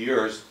 50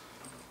 years.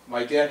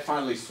 my dad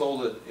finally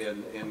sold it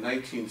in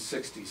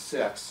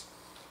 1966.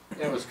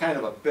 It was kind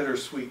of a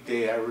bittersweet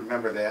day, I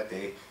remember that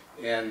day.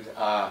 And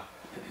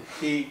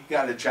he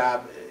got a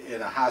job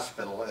in a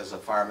hospital as a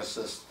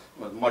pharmacist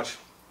with much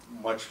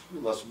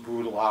less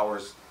brutal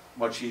hours,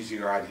 much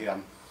easier on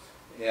him.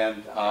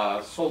 And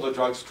sold the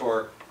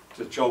drugstore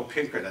to Joe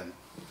Pinkerton,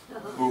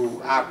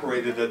 who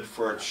operated it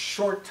for a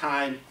short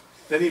time.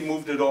 Then he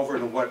moved it over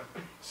to what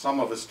some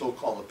of us still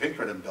call the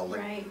Pinkerton building,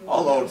 Right.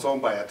 although it's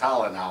owned by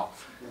Atala now,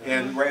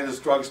 and ran his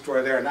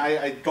drugstore there. And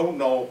I don't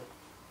know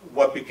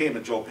what became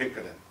of Joe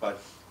Pinkerton,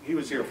 but he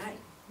was here.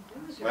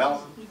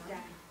 Well,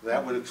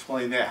 that would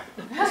explain that.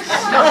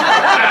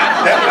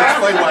 That would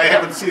explain why I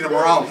haven't seen him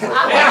around for a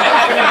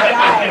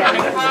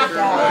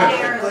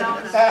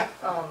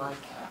while.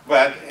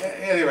 But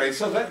anyway,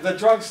 so the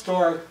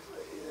drugstore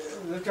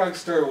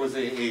was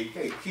a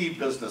key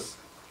business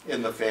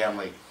in the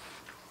family.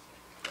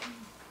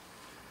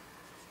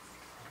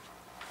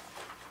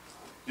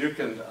 You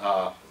can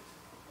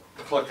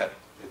click it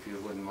if you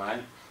wouldn't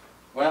mind.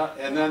 Well,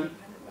 and then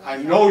I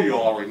know you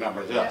all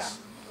remember this.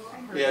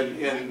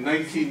 In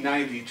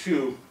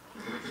 1992,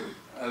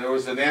 there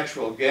was a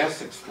natural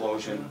gas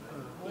explosion,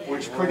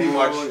 which pretty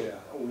much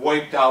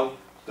wiped out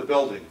the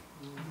building.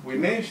 We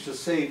managed to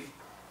save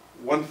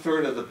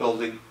 1/3 of the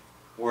building,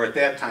 where at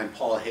that time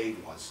Paul Haig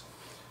was.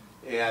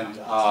 And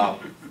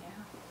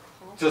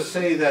to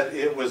say that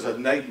it was a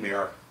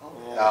nightmare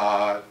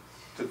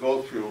to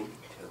go through,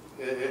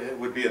 it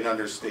would be an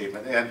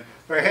understatement. And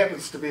there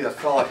happens to be a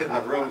fellow in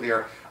the room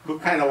here who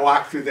kind of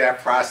walked through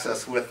that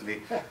process with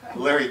me.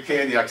 Larry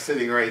Kaniuk,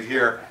 sitting right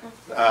here,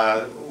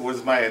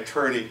 was my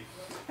attorney.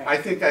 I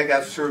think I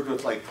got served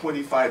with like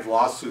 25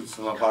 lawsuits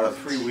in about a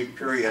 3-week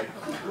period.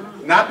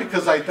 Not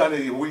because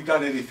we'd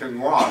done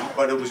anything wrong,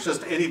 but it was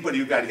just anybody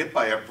who got hit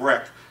by a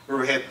brick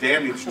or had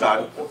damage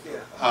done.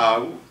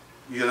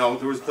 You know,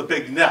 there was the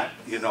big net,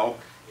 you know.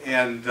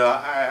 And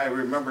I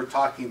remember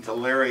talking to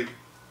Larry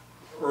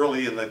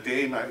early in the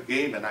game,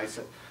 and I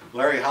said,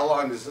 Larry, how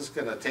long is this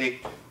going to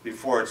take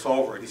before it's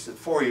over? And he said,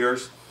 4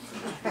 years.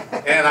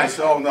 And I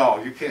said, oh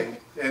no, you can't.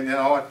 And you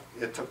know what?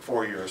 It took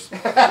 4 years.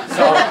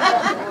 So,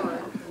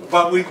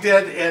 but we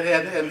did,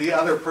 and the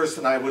other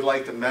person I would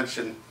like to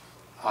mention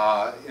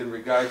in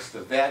regards to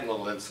that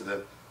little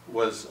incident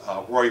was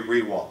Roy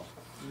Rewald.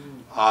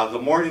 The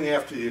morning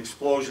after the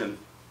explosion,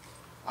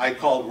 I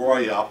called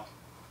Roy up,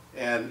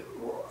 and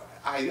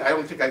I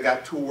don't think I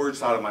got 2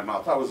 words out of my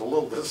mouth. I was a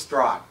little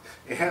distraught.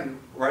 And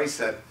Roy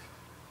said,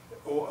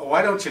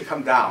 why don't you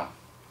come down?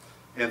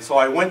 And so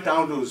I went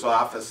down to his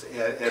office,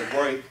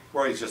 and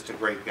Roy's just a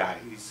great guy.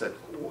 He said,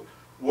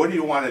 what do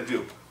you want to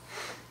do?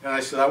 And I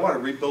said, I want to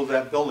rebuild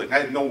that building. I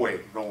had no way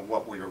of knowing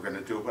what we were going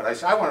to do, but I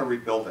said, I want to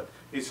rebuild it.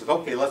 He said,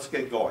 okay, let's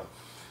get going.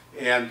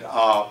 And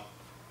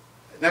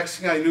next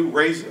thing I knew,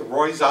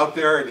 Roy's out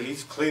there, and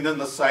he's cleaning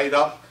the site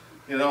up.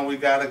 You know, we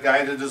got a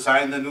guy to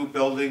design the new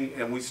building,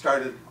 and we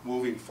started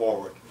moving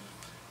forward.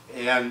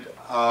 And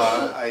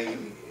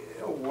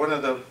one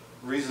of the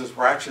reasons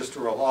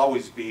Rochester will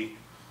always be,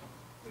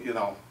 you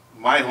know,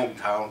 my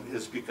hometown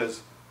is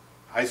because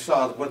I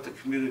saw what the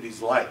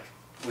community's like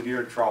when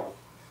you're in trouble.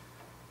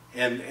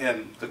 And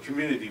the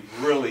community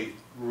really,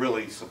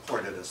 really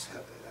supported us.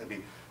 I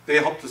mean, they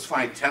helped us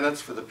find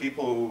tenants for the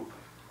people who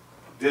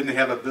didn't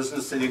have a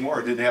business anymore,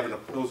 or didn't have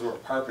those were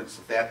apartments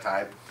at that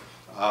time.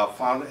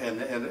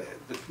 And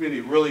the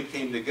community really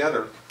came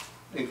together,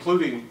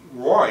 including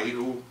Roy,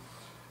 who,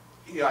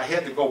 you know, we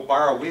had to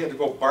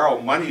go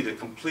borrow money to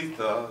complete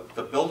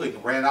the building.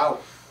 It ran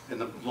out, and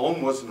the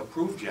loan wasn't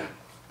approved yet.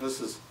 This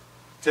is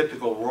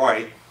typical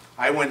Roy.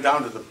 I went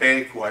down to the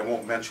bank, who I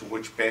won't mention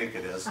which bank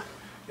it is,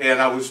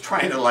 and I was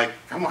trying to, like,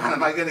 come on,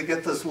 am I going to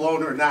get this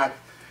loan or not?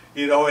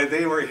 You know, and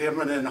they were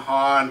hemming and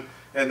hawing,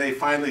 and they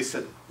finally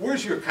said,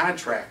 where's your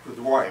contract with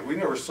Roy? We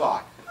never saw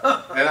it.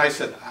 And I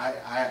said,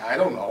 I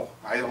don't know.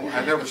 I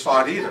never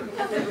saw it either.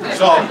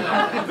 So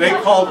they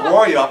called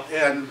Roy up,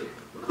 and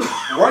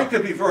Roy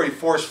could be very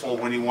forceful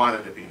when he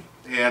wanted to be.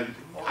 And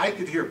I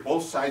could hear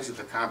both sides of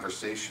the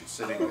conversation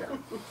sitting there.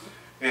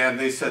 And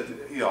they said,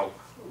 you know,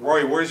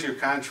 Roy, where's your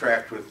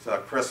contract with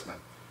Crissman?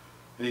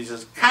 And he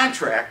says,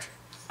 contract?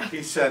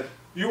 He said,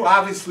 you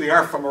obviously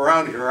are from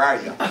around here, are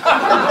you? And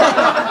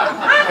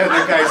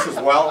the guy says,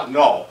 well,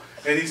 no.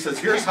 And he says,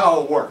 here's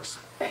how it works.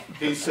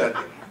 He said,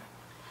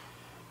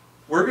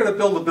 we're going to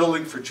build a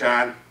building for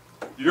John.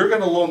 You're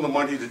going to loan the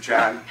money to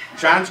John.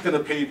 John's going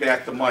to pay you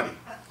back the money.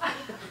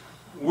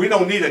 We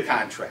don't need a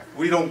contract.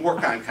 We don't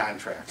work on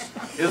contracts.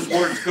 His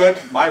word's good.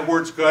 My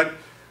word's good.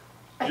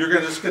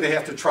 You're just going to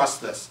have to trust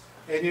this.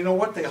 And you know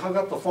what? They hung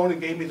up the phone and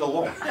gave me the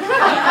loan.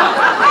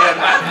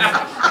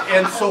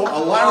 And so a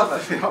lot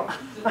of, you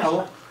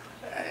know,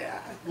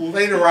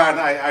 later on,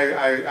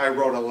 I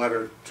wrote a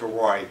letter to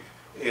Roy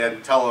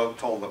and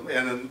told him.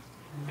 And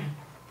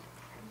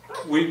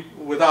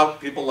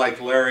without people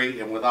like Larry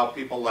and without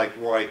people like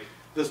Roy,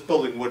 this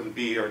building wouldn't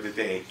be here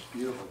today.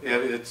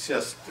 It's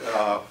just,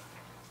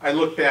 I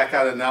look back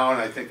at it now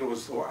and I think it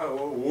was the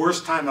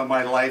worst time of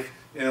my life,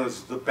 and it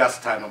was the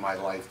best time of my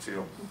life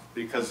too,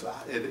 because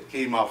it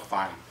came out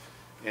fine.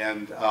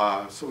 And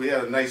so we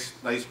had a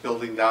nice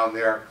building down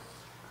there,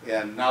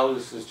 and now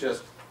this is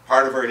just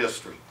part of our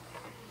history.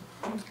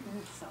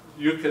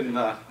 You can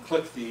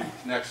click the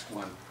next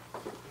one.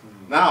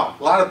 Now,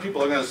 a lot of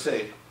people are going to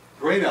say,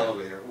 grain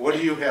elevator, what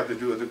do you have to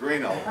do with the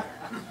grain elevator?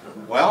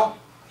 Well,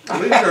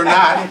 believe it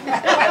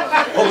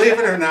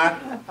or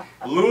not,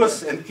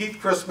 Lewis and Keith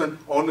Crissman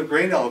owned the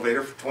grain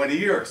elevator for 20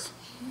 years.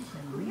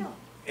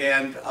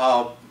 And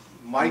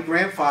my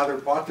grandfather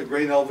bought the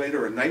grain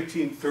elevator in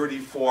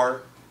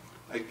 1934.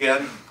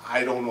 Again,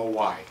 I don't know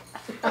why,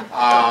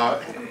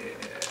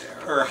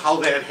 or how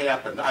that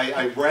happened.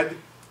 I read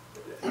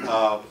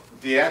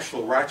the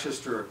actual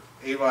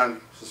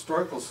Rochester-Avon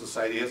Historical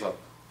Society has a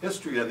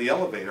history of the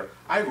elevator.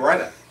 I read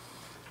it.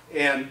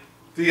 And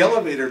the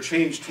elevator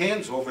changed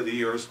hands over the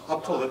years,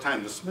 up till the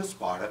time the Smiths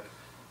bought it,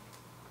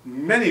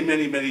 many,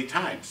 many, many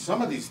times.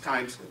 Some of these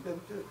times,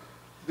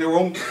 they were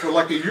owned for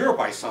like a year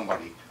by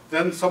somebody.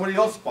 Then somebody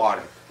else bought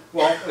it.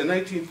 Well, in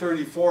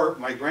 1934,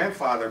 my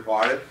grandfather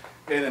bought it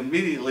and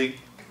immediately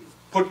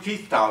put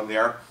Keith down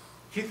there.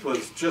 Keith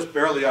was just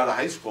barely out of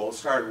high school,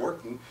 started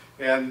working,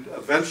 and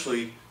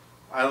eventually,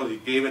 I don't know, he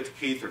gave it to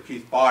Keith or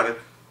Keith bought it.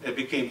 It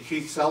became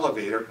Keith's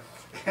elevator.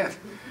 And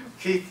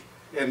Keith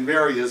and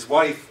Mary, his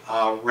wife,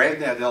 ran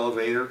that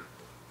elevator,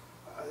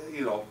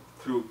 you know,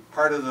 through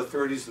part of the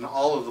 30s and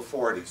all of the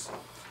 40s.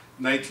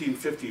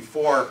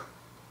 1954,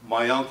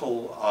 my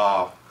uncle,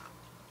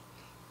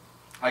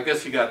 I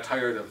guess he got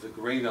tired of the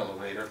grain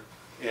elevator,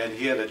 and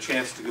he had a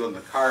chance to go in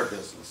the car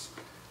business.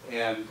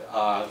 And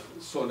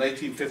so in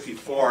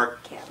 1954,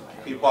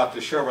 he bought the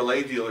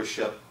Chevrolet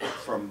dealership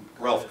from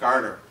Ralph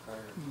Garner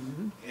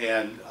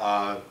and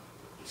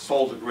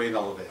sold the grain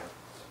elevator.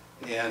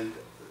 And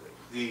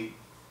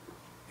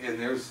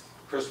there's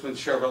Crissman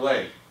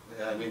Chevrolet.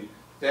 I mean,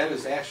 that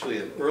is actually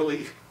an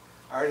early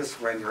artist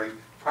rendering,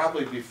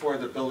 probably before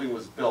the building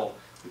was built,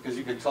 because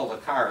you can tell the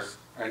cars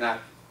are not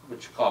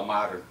what you call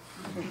modern.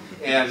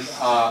 And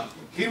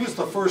he was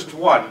the first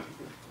one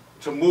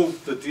to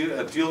move the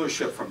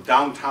dealership from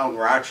downtown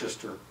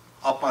Rochester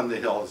up on the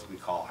hill, as we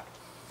call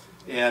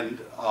it. And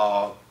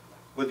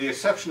with the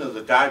exception of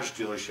the Dodge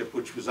dealership,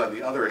 which was on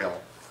the other hill,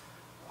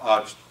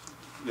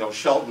 you know,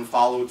 Shelton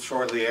followed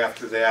shortly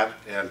after that,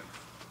 and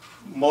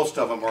most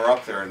of them are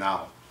up there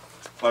now.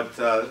 But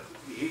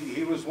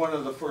he was one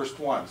of the first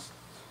ones.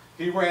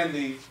 He owned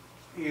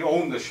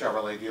the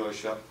Chevrolet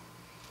dealership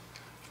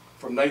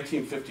from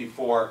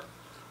 1954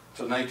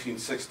 to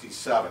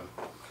 1967.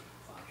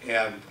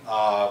 And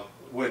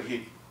when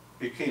he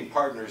became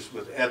partners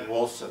with Ed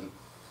Wilson,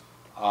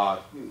 you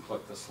can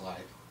click the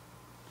slide,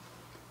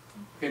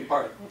 became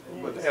part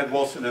with Ed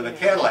Wilson in a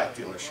Cadillac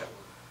dealership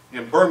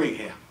in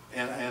Birmingham.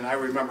 And I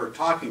remember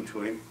talking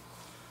to him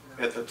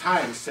at the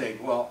time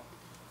saying, well,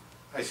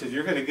 I said,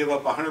 you're going to give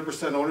up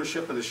 100%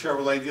 ownership of the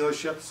Chevrolet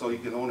dealership so you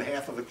can own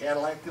half of a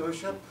Cadillac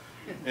dealership?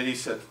 And he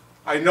said,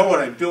 I know what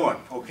I'm doing,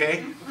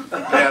 okay?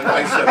 And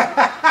I said,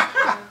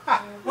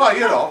 well,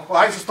 you know,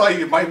 I just thought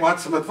you might want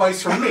some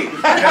advice from me.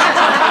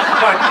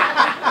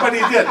 But he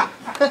didn't.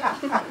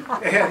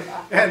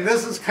 And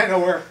this is kind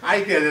of where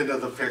I get into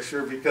the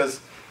picture,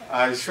 because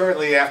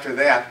shortly after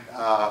that,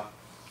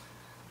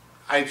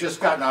 I just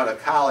gotten out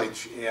of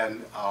college,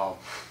 and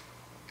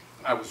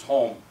I was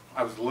home.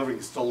 I was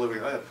still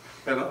living. I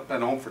had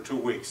been home for 2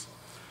 weeks.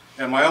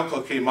 And my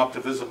uncle came up to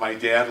visit my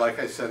dad. Like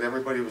I said,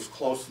 everybody was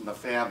close in the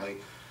family.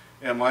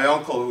 And my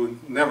uncle, who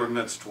never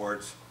minced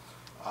words,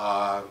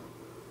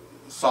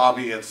 saw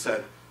me and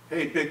said,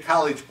 hey, big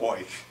college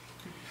boy,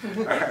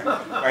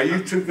 are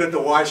you too good to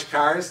wash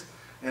cars?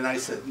 And I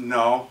said,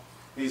 no.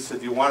 He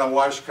said, you want to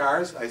wash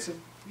cars? I said,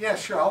 yeah,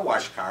 sure, I'll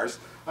wash cars.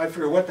 I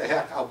figured, what the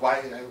heck, I'll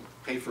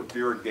pay for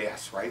beer and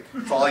gas, right?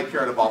 That's all I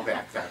cared about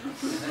back then.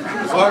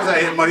 As long as I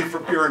had money for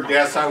beer and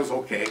gas, I was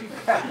okay.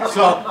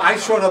 So I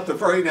showed up the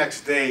very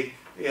next day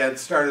and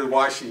started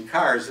washing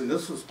cars, and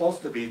this was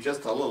supposed to be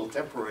just a little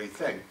temporary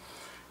thing.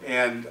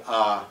 And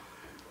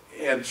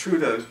true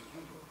to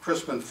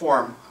Crissman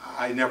form,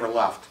 I never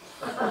left.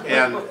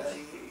 And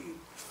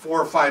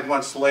 4 or 5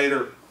 months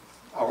later,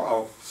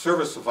 our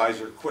service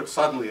advisor quit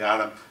suddenly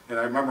on him, and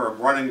I remember him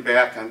running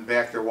back. I'm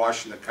back there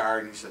washing the car,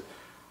 and he said,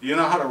 do you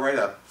know how to write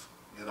a,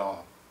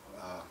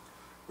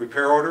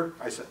 repair order?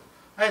 I said,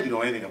 I didn't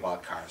know anything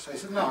about cars. I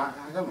said, no, I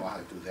don't know how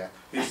to do that.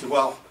 He said,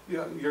 well,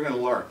 you're going to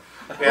learn.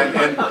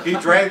 And he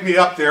dragged me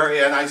up there,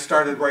 and I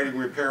started writing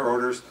repair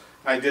orders.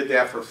 I did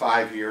that for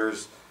 5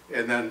 years,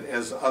 and then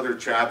as other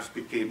jobs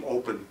became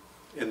open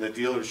in the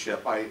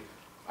dealership,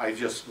 I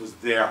just was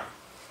there.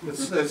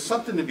 There's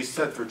something to be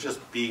said for just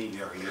being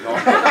there, you know.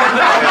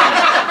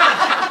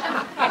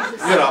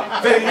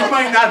 You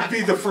might not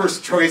be the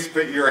first choice,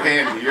 but you're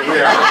handy. You're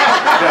there.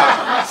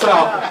 Yeah. So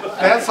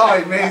that's how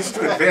I managed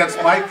to advance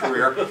my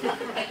career,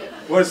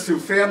 was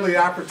through family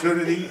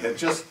opportunity and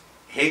just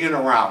hanging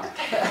around.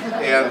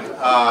 And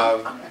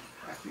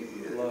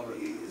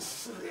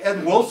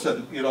Ed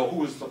Wilson, who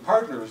was the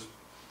partners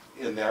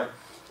in there,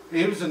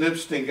 he was an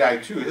interesting guy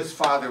too. His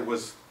father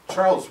was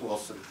Charles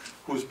Wilson,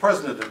 who was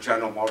president of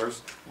General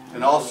Motors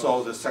and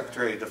also the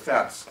Secretary of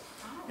Defense.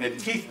 And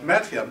Keith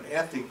met him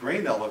at the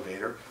grain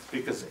elevator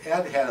because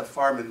Ed had a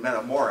farm in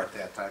Metamora at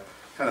that time,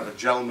 kind of a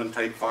gentleman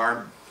type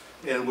farm,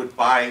 and would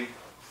buy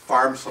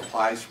farm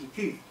supplies from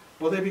Keith.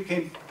 Well, they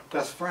became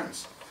best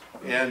friends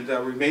and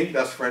remained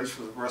best friends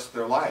for the rest of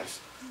their lives.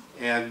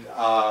 And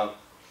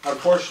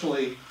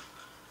unfortunately,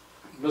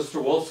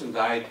 Mr. Wilson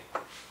died,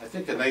 I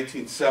think in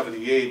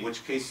 1978,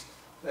 which case,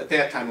 at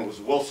that time it was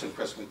Wilson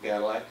Crissman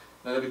Cadillac,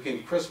 then it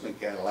became Crissman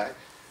Cadillac,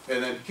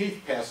 and then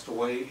Keith passed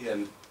away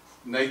in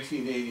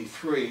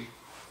 1983.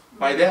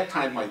 By that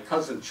time, my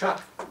cousin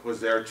Chuck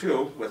was there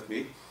too with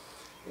me,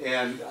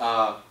 and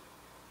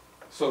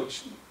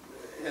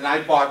and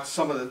I bought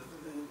some of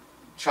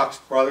Chuck's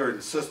brother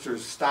and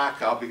sister's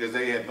stock out because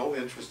they had no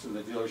interest in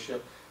the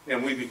dealership,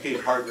 and we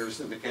became partners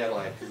in the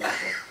Cadillac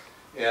commercial.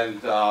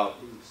 And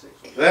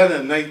then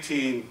in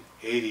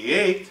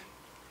 1988,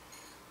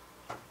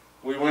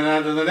 we went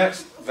on to the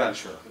next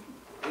venture.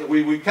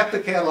 We kept the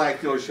Cadillac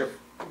dealership.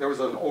 There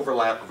was an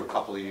overlap of a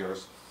couple of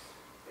years.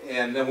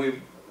 And then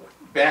we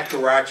back to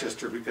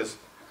Rochester because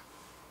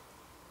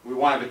we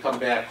wanted to come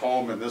back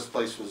home and this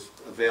place was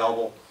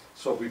available.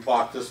 So we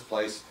bought this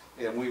place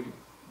and we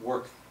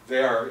worked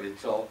there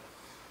until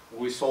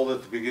we sold it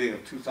at the beginning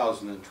of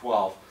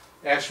 2012.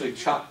 Actually,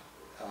 Chuck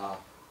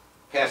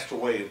passed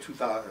away in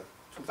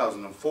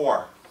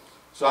 2004.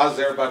 So I was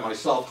there by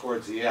myself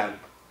towards the end.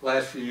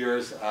 Last few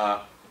years,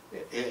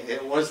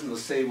 it wasn't the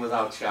same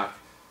without Chuck.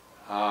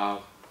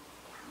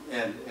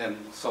 And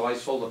so I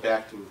sold it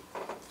back to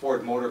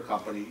Ford Motor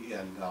Company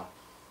at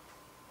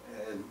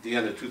the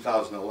end of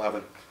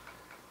 2011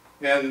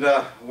 and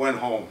went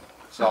home.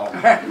 So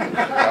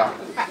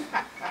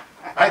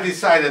I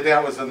decided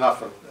that was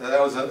enough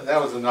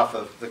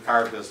of the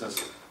car business.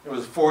 It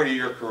was a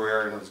 40-year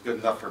career and it was good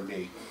enough for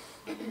me.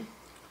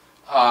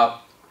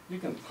 You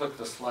can click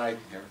the slide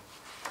here.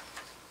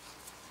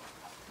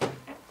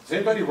 Does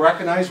anybody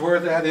recognize where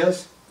that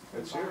is?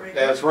 It's here.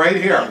 That's right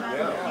here.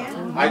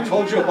 Yeah. I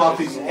told you about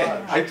these.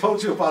 I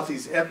told you about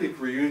these epic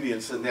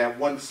reunions, and that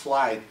one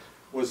slide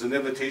was an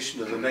invitation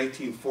to the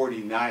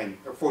 1949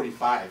 or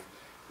 45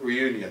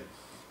 reunion.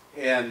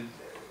 And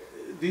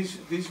these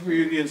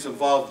reunions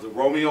involved the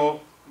Romeo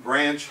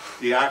branch,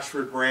 the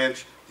Oxford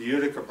branch, the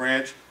Utica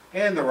branch,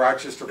 and the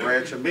Rochester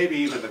branch, and maybe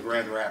even the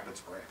Grand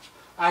Rapids branch.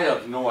 I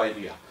have no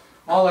idea.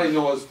 All I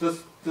know is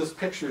this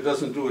picture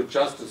doesn't do it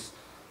justice,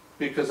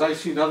 because I've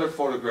seen other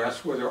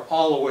photographs where they're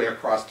all the way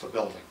across the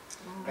building.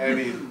 I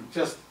mean,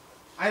 just,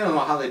 I don't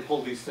know how they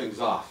pull these things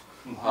off,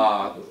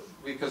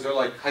 because they're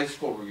like high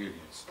school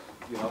reunions,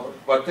 you know.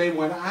 But they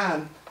went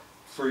on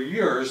for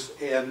years,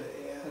 and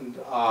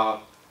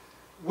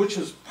which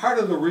is part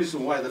of the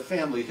reason why the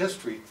family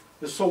history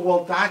is so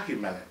well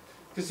documented,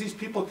 because these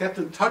people kept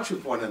in touch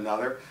with one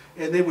another,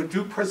 and they would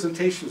do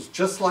presentations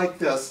just like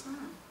this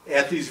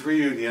at these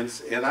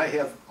reunions, and I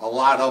have a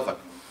lot of them.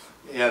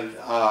 And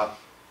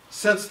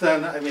since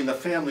then, I mean, the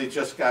family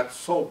just got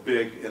so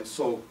big and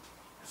so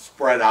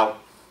spread out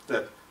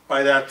that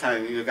by that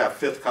time you got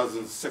fifth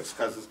cousins, sixth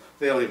cousins,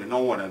 they don't even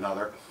know one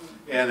another.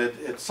 And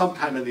it's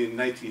sometime in the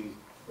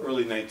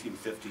early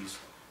 1950s,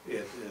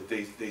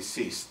 they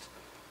ceased.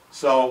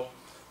 So,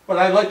 but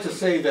I'd like to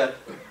say that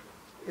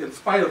in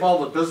spite of all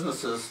the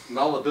businesses and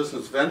all the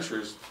business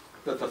ventures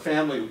that the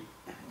family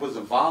was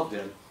involved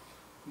in,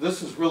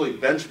 this is really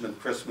Benjamin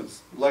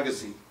Crissman's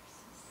legacy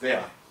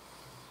there.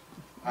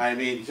 I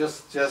mean,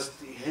 just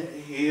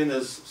he and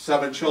his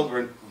 7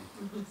 children,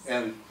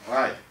 and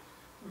right,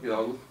 you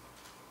know,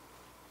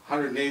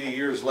 180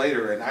 years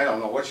later, and I don't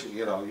know what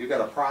you know, you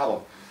got a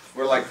problem.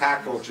 We're like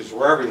cockroaches,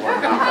 we're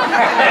everywhere now.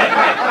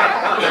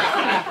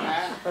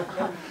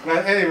 But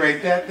at any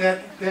rate,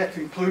 that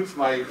concludes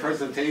my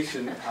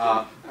presentation.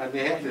 I'd be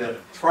happy to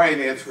try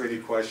and answer any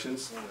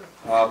questions,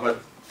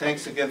 but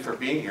thanks again for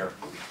being here.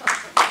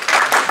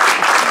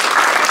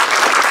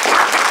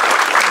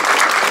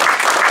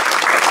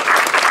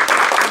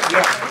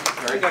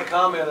 I got a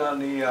comment on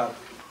the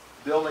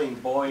building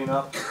blowing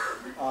up.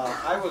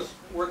 I was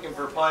working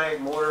for Pontiac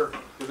Motor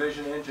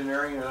Division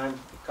Engineering, and I'm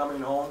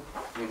coming home,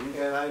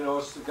 and I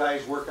noticed the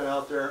guys working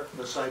out there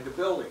beside the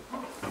building.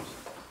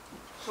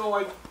 So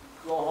I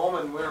go home,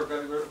 and we were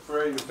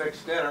ready to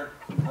fix dinner.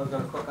 I was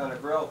going to cook on a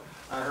grill.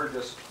 I heard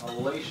this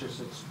hellacious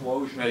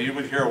explosion. Now you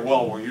would hear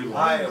well where you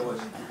live. It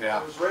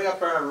was right up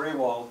there on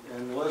Rewald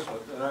in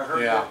Elizabeth, and I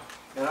heard it.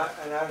 And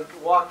I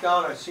walked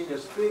down, I seen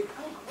this big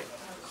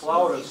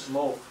cloud of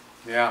smoke.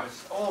 Yeah.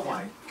 Oh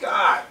my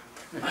God!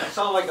 It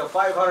sounded like a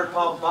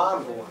 500-pound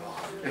bomb going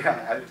off.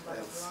 Yeah.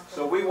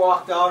 So we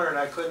walked down there, and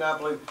I could not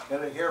believe,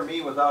 and to hear me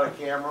without a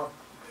camera.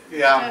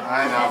 Yeah,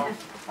 I know.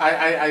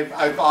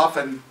 I've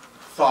often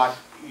thought,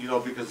 you know,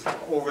 because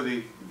over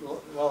the,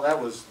 well, that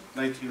was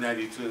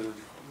 1992,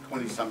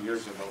 20-some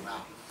years ago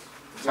now.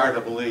 It's hard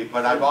to believe,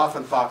 but I've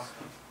often thought,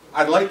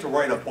 I'd like to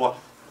write a book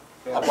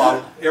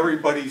about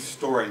everybody's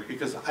story,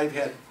 because I've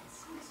had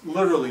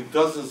literally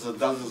dozens and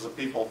dozens of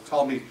people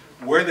tell me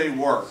where they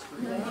were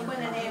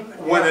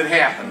when it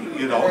happened,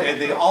 you know,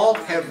 and they all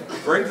have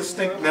very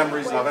distinct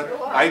memories of it.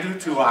 I do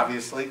too,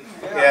 obviously,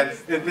 and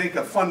it'd make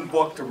a fun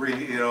book to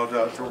read, you know,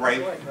 to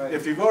write.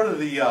 If you go to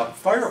the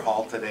fire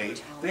hall today,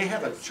 they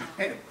have a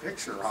giant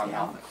picture hung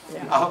up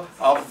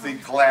of the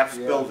collapsed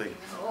building,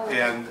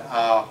 and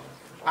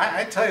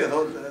I tell you,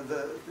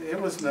 it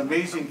was an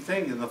amazing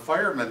thing, and the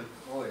firemen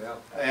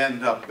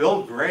and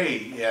Bill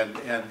Gray and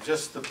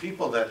just the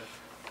people that,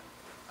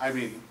 I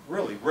mean,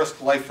 really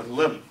risked life and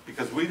limb,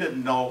 because we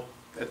didn't know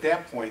at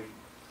that point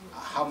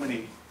how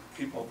many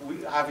people,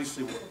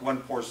 obviously one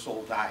poor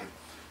soul died.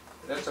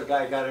 That's the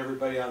guy who got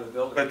everybody out of the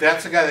building. But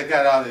that's the guy that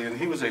got out of there, and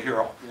he was a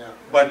hero. Yeah.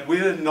 But we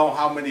didn't know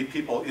how many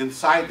people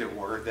inside there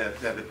were that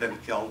had been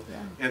killed,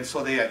 and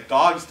so they had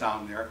dogs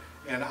down there,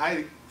 and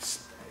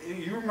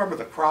you remember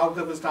the crowd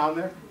that was down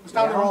there? It was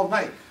down there all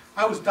night.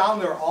 I was down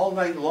there all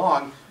night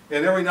long,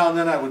 and every now and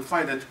then I would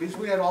find it, because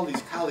we had all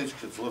these college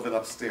kids living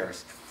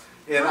upstairs.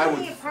 And How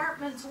many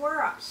apartments were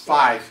upstairs?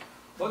 5.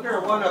 Wasn't there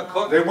one a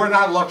cook? They were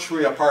not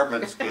luxury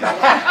apartments, Gail.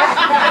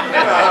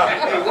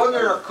 Hey, wasn't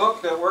there a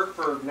cook that worked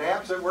for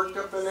Knapp's that worked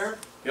up in there?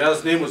 Yeah,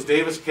 his name was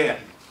Davis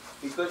Canton.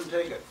 He couldn't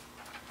take it.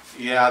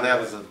 Yeah, that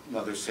was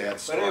another sad But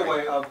story.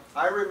 anyway,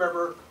 I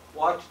remember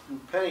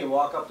watching Penny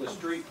walk up the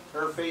street.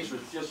 Her face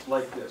was just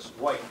like this,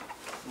 white.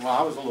 Well,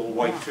 I was a little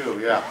white too,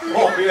 yeah.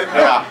 Oh,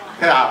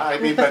 Yeah, I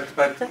mean, but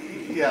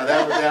yeah,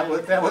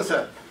 that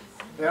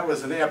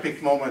was an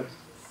epic moment.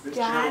 It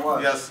John? sure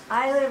was. Yes,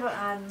 I live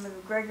on the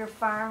McGregor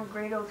Farm,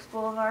 Great Oaks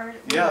Boulevard.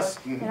 Yes.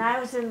 And I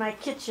was in my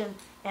kitchen,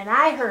 and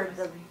I heard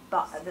the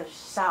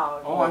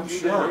sound. oh, I'm You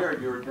didn't sure. hear it,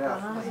 you were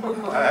deaf. I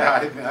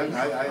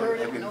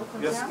mean,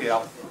 yes,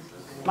 Gail.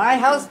 My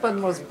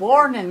husband was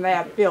born in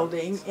that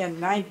building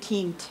in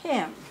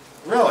 1910,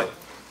 Really?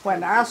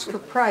 when Oscar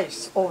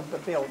Price owned the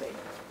building.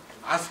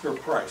 Oscar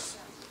Price.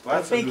 Well, I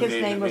that's a think new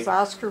his name to was me.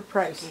 Oscar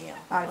Price.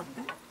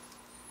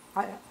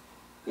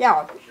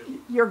 Yeah,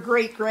 your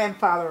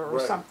great-grandfather or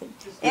Right. something.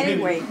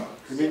 Anyway,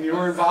 You mean you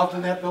were involved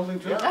in that building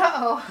too?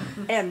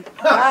 and Can't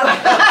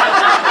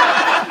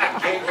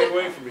get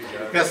away from me,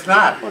 John. Guess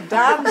not. well,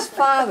 Don's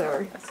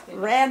father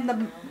ran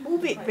the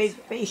movie,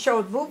 they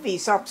showed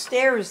movies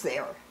upstairs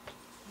there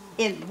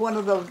in one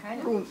of the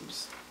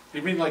rooms.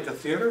 You mean like a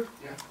theater?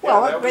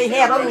 Well, that was they the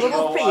had a original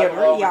little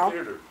theater, yeah.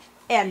 theater.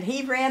 And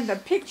he ran the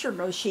picture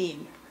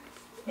machine.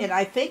 And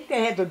I think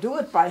they had to do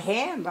it by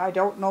hand. I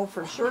don't know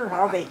for sure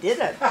how they did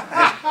it.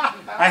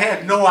 I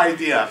had no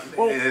idea.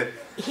 Well,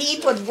 he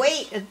would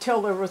wait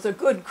until there was a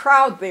good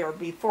crowd there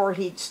before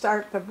he'd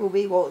start the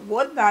movie. Well,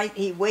 one night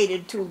he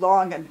waited too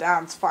long and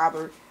Don's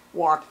father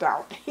walked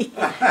out.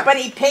 But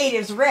he paid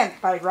his rent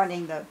by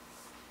running the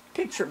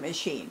picture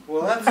machine.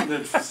 Well, that's an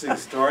interesting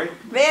story.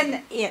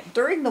 Then,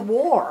 during the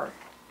war,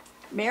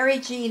 Mary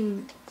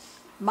Jean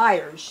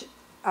Myers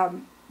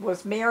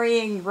was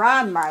marrying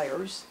Ron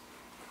Myers,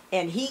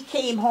 and he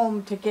came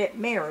home to get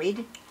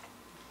married,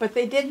 but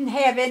they didn't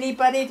have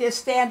anybody to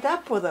stand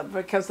up with him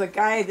because the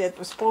guy that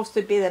was supposed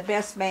to be the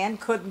best man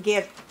couldn't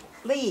get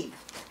leave.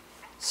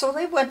 So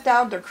they went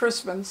down to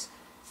Crissman's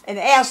and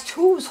asked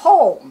who's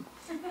home.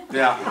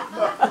 Yeah.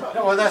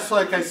 No, well, that's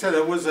like I said,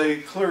 it was a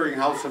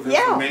clearinghouse of Yeah,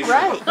 information.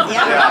 right.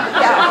 Yeah.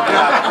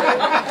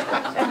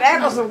 And that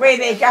was the way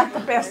they got the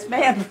best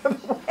man for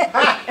the wedding.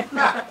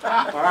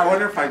 Well, I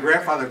wonder if my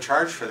grandfather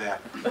charged for that.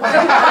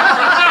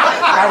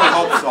 I would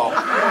hope so.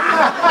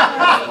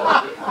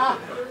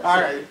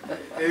 All right.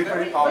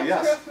 Anybody? Oh,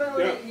 yes. Crissman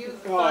were you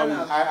son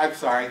of? I'm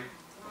sorry.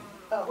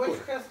 Which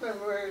Crissman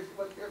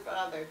was your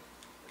father?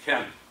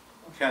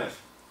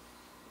 Kenneth.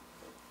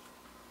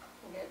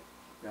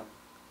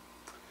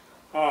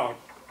 Okay.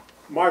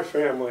 My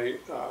family,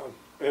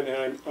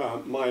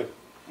 my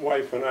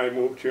wife and I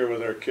moved here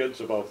with our kids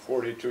about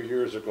 42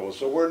 years ago,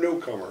 so we're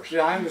newcomers.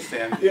 Yeah, I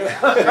understand.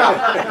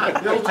 Yeah.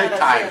 It'll take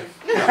time.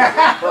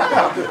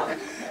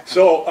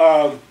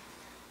 So,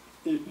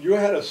 you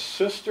had a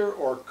sister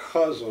or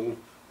cousin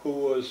who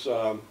was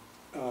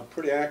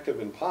pretty active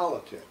in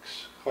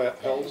politics,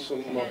 held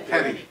some...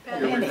 Penny.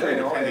 You're referring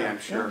to Penny, I'm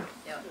sure.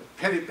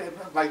 Penny,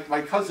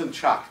 my cousin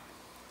Chuck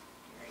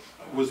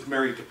was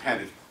married to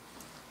Penny.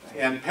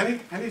 And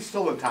Penny's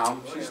still in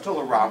town. She's still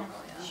around.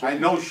 I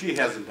know she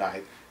hasn't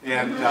died.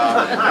 And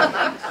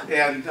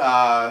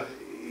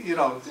you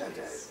know,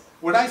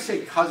 when I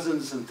say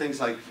cousins and things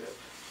like,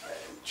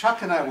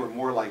 Chuck and I were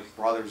more like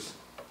brothers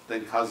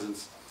than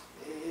cousins,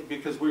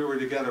 because we were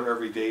together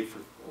every day for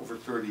over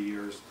 30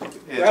 years. And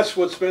That's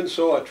what's been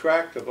so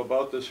attractive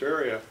about this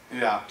area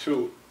yeah,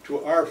 to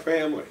our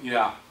family.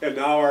 yeah, And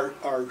now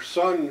our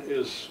son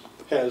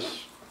has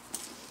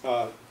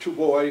 2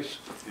 boys,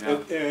 Yeah.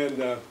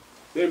 and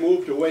they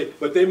moved away,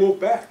 but they moved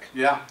back.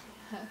 yeah.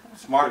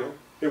 Smart.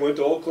 He went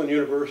to Oakland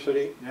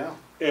University, Yeah.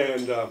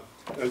 and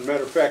as a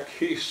matter of fact,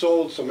 he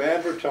sold some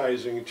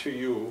advertising to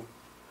you.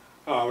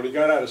 When he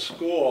got out of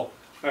school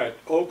at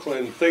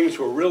Oakland, things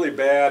were really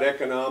bad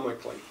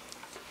economically.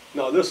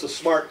 Now, this is a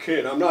smart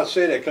kid. I'm not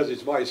saying that because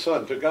he's my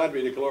son. To God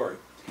be the glory.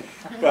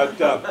 But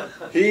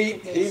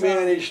he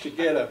managed to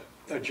get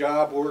a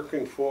job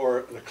working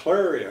for the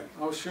Clarion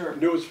Oh, sure.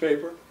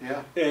 newspaper,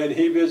 Yeah. and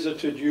he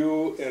visited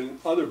you and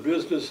other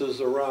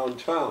businesses around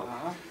town.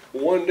 Uh-huh.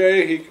 One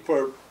day,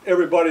 for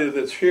everybody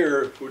that's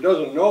here who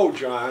doesn't know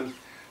John,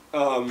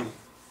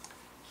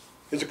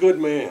 he's a good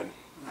man.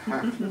 All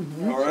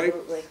right?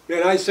 Absolutely.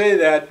 And I say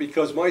that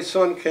because my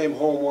son came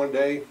home one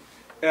day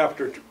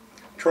after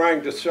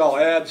trying to sell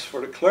ads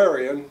for the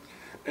Clarion,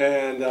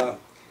 and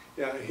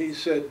yeah, he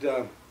said,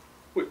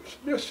 we were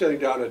just sitting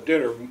down at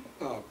dinner.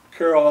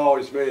 Carol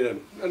always made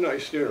a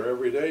nice dinner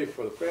every day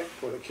for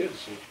the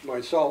kids and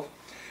myself.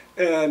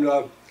 And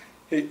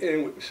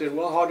we said,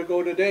 well, how'd it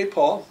go today,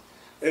 Paul?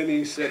 And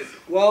he said,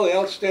 well, the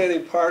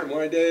outstanding part of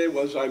my day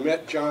was I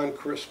met John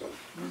Crissman.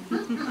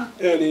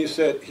 And he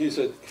said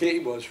he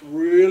was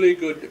really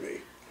good to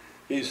me.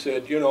 He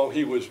said, you know,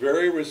 he was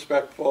very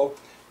respectful,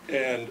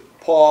 and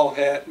Paul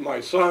my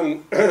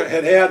son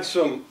had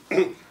some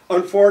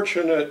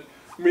unfortunate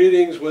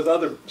meetings with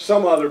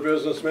some other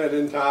businessmen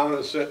in town,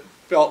 and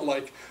felt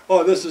like,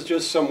 oh, this is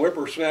just some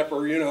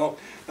whippersnapper, you know.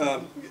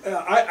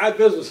 I had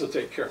business to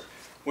take care of.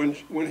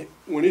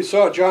 When he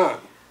saw John,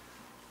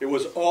 it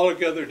was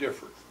altogether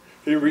different.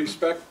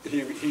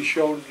 He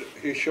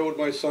showed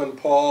my son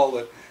Paul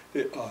that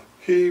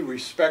he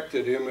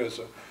respected him as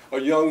a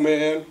young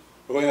man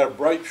who had a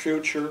bright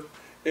future,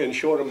 and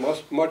showed him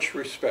much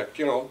respect.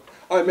 You know,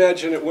 I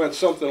imagine it went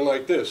something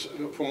like this,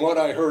 from what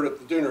I heard at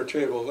the dinner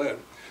table then.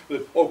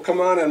 That, oh, come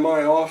on in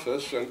my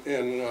office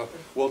and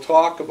we'll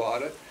talk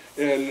about it.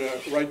 And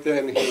right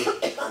then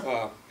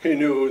he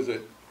knew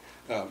that,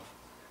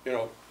 you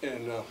know,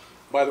 and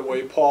by the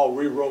way, Paul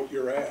rewrote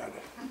your ad.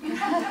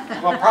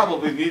 Well,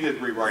 probably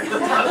needed rewriting.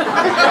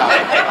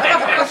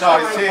 Yeah. So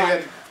I say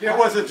that it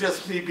wasn't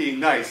just me being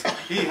nice.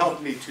 He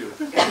helped me too,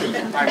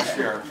 I'm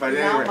sure. But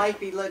Now anyway, might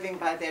be living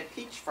by that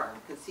peach farm,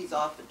 because he's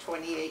off at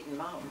 28 and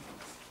Mound.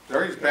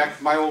 there he's back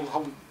to my old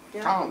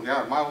hometown,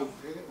 yeah, my old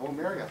home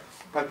area.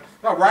 But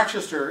no,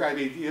 Rochester, I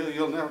mean,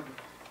 you'll never.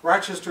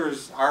 Rochester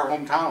is our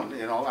hometown.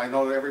 You know, I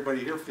know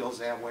everybody here feels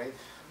that way.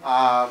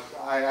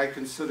 I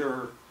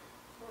consider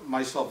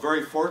myself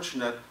very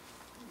fortunate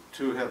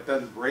to have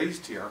been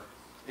raised here,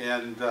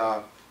 and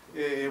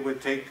it would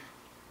take,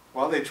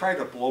 well, they tried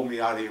to blow me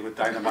out of here with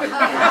dynamite, and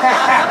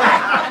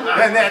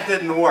that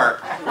didn't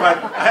work. But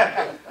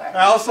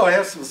I also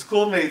have some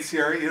schoolmates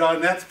here, you know,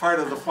 and that's part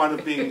of the fun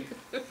of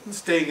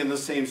staying in the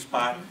same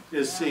spot,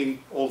 is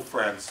seeing old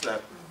friends,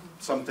 that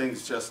some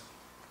things just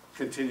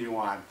continue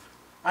on.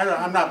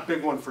 I'm not a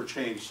big one for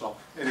change, so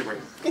anyway,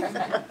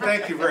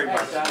 thank you very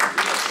much.